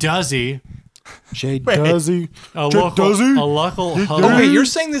Jay Duzzy. Jay Duzzy. A local. Oh, wait, you're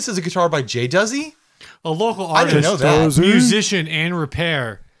saying this is a guitar by Jay Duzzy? A local artist, I didn't know that. Musician, and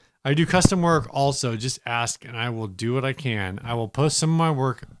repair. I do custom work also. Just ask, and I will do what I can. I will post some of my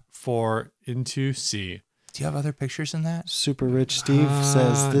work into C. Do you have other pictures in that? Super Rich Steve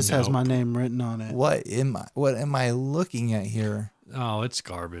says this has my name written on it. What am I looking at here? Oh, it's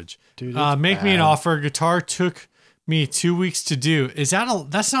garbage. Dude, make me an offer. Guitar took me 2 weeks to do.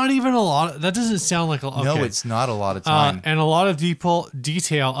 That's not even a lot. That doesn't sound like a lot. No, it's not a lot of time. And a lot of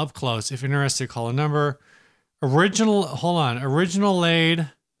detail up close. If interested, call a number. Original laid.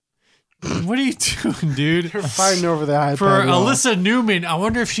 What are you doing, dude? You're fighting over the iPad. For Alyssa Newman, I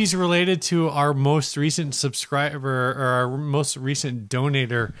wonder if she's related to our most recent subscriber or our most recent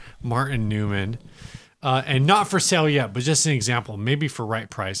donator, Martin Newman. And not for sale yet, but just an example. Maybe for right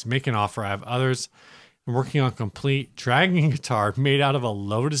price. Make an offer. I have others. I'm working on complete dragging guitar made out of a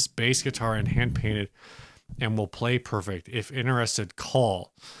Lotus bass guitar and hand painted, and will play perfect. If interested,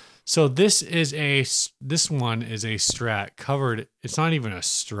 call. So this one is a Strat covered. It's not even a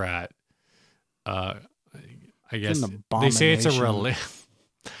Strat. I guess they say it's a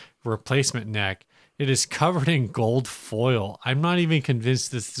replacement neck. It is covered in gold foil. I'm not even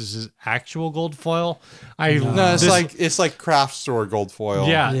convinced this is actual gold foil. It's like craft store gold foil.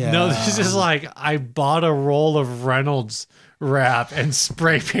 Yeah. No, this is like I bought a roll of Reynolds wrap and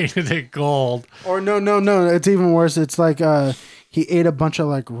spray painted it gold. Or no. It's even worse. It's like he ate a bunch of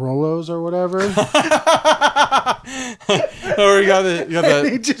like Rolos or whatever. Or you got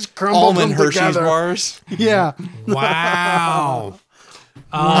the just crumbled almond Hershey's together. bars. Yeah. Wow.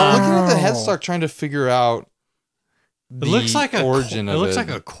 I'm looking at the headstock trying to figure out It looks like origin of it. It looks like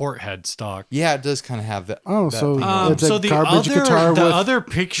a court headstock. Yeah, it does kind of have that. Oh, that so feel. it's a the garbage guitar the with... other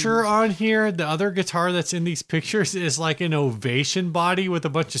picture on here, the other guitar that's in these pictures is like an ovation body with a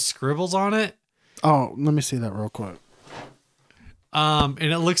bunch of scribbles on it. Oh, let me see that real quick. And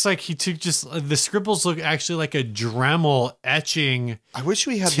it looks like he took just the scribbles look actually like a Dremel etching. I wish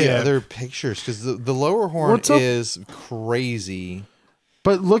we had tip. the other pictures because the lower horn is crazy.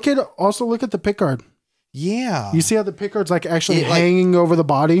 But also look at the pickguard. Yeah. You see how the pickguard's like actually hanging over the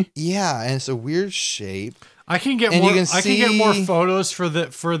body? Yeah, and it's a weird shape. I can get more. I can get more photos for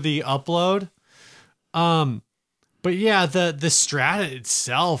the upload. But yeah, the Strat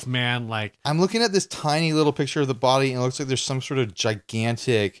itself, man, like I'm looking at this tiny little picture of the body, and it looks like there's some sort of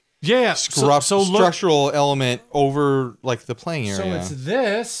gigantic structural element over like the playing area. So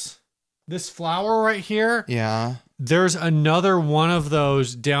it's this flower right here. Yeah. There's another one of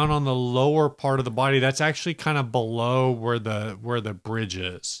those down on the lower part of the body that's actually kind of below where the bridge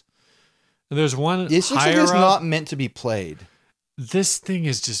is. And there's one It looks like it's not meant to be played. This thing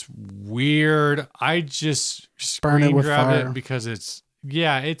is just weird. I just burn it with grab fire it because it's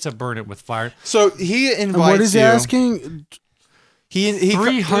a burn it with fire. So he invites you. What is he asking? He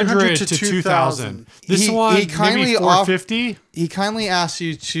 300 to 2,000. This one maybe 450. He kindly asks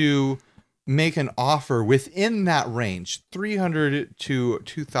you to make an offer within that range, $300 to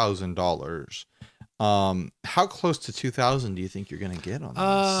 $2,000. How close to 2,000 do you think you're gonna get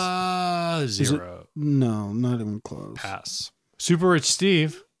on this? 0. No, not even close. Pass. Super Rich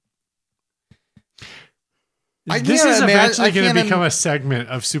Steve. This is eventually going to become a segment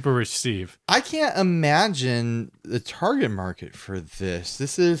of Super Rich Steve. I can't imagine the target market for this.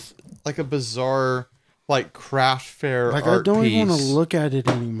 This is like a bizarre, like craft fair. Like art I don't piece. even want to look at it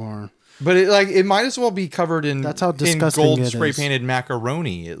anymore. But it might as well be covered in that's how disgusting gold it spray is. painted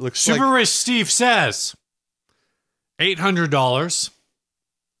macaroni. It looks Super like Rich Steve says $800.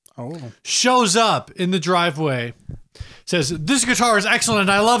 Oh, shows up in the driveway. Says, this guitar is excellent.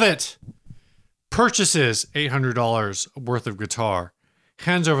 I love it. Purchases $800 worth of guitar.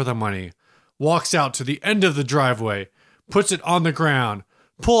 Hands over the money. Walks out to the end of the driveway. Puts it on the ground.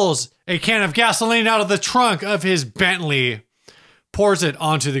 Pulls a can of gasoline out of the trunk of his Bentley. Pours it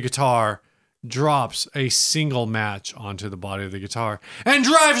onto the guitar. Drops a single match onto the body of the guitar. And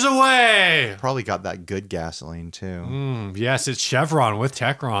drives away. probably got that good gasoline too. Yes, it's Chevron with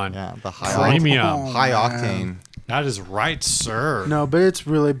Techron. Yeah, the high Premium. high octane. That is right, sir. no, but it's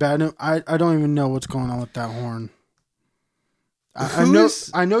really bad. I don't even know what's going on with that horn.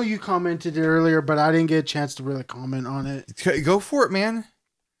 I know you commented it earlier, but I didn't get a chance to really comment on it. Go for it, man.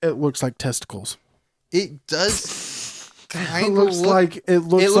 It looks like testicles. It does. It looks like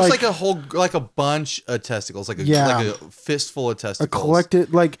like a bunch of testicles, like a fistful of testicles. A collected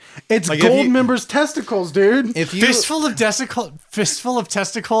it's like gold members' testicles, dude. If you Fistful of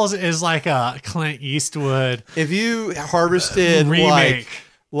Testicles is like a Clint Eastwood. If you harvested remake,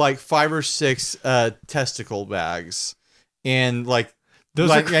 like 5 or 6 testicle bags and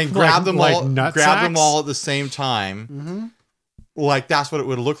and grab them all at the same time. Mm-hmm. Like that's what it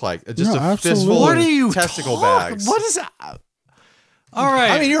would look like. Just a absolutely. fistful what of are you testicle talking? bags. What is that? All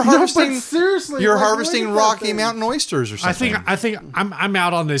right. I mean, you're No, harvesting. but seriously, you're look harvesting at that Rocky thing. Mountain oysters or something. I think I'm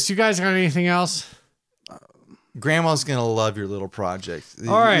out on this. You guys got anything else? Grandma's gonna love your little project.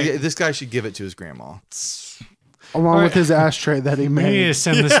 All right. This guy should give it to his grandma. Along with his ashtray that he We need to made.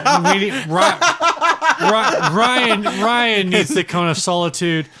 send this. Ryan needs the Cone of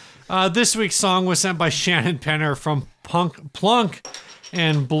Solitude. This week's song was sent by Shannon Penner from Plunk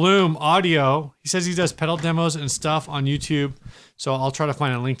and Bloom Audio. He says he does pedal demos and stuff on YouTube, so I'll try to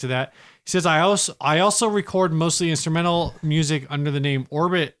find a link to that. He says I also record mostly instrumental music under the name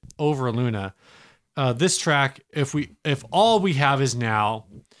Orbit Over Luna. This track, if all we have is now,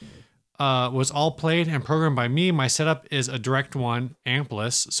 was all played and programmed by me. My setup is a direct one,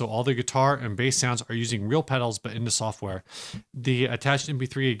 ampless, so all the guitar and bass sounds are using real pedals but into software. The attached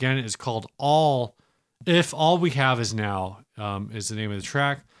MP3 again is called If All We Have Is Now, is the name of the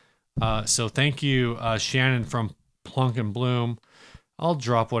track. So thank you, Shannon from Plunk and Bloom. I'll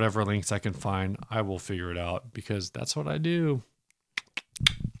drop whatever links I can find. I will figure it out because that's what I do.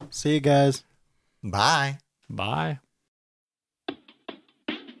 See you guys. Bye. Bye.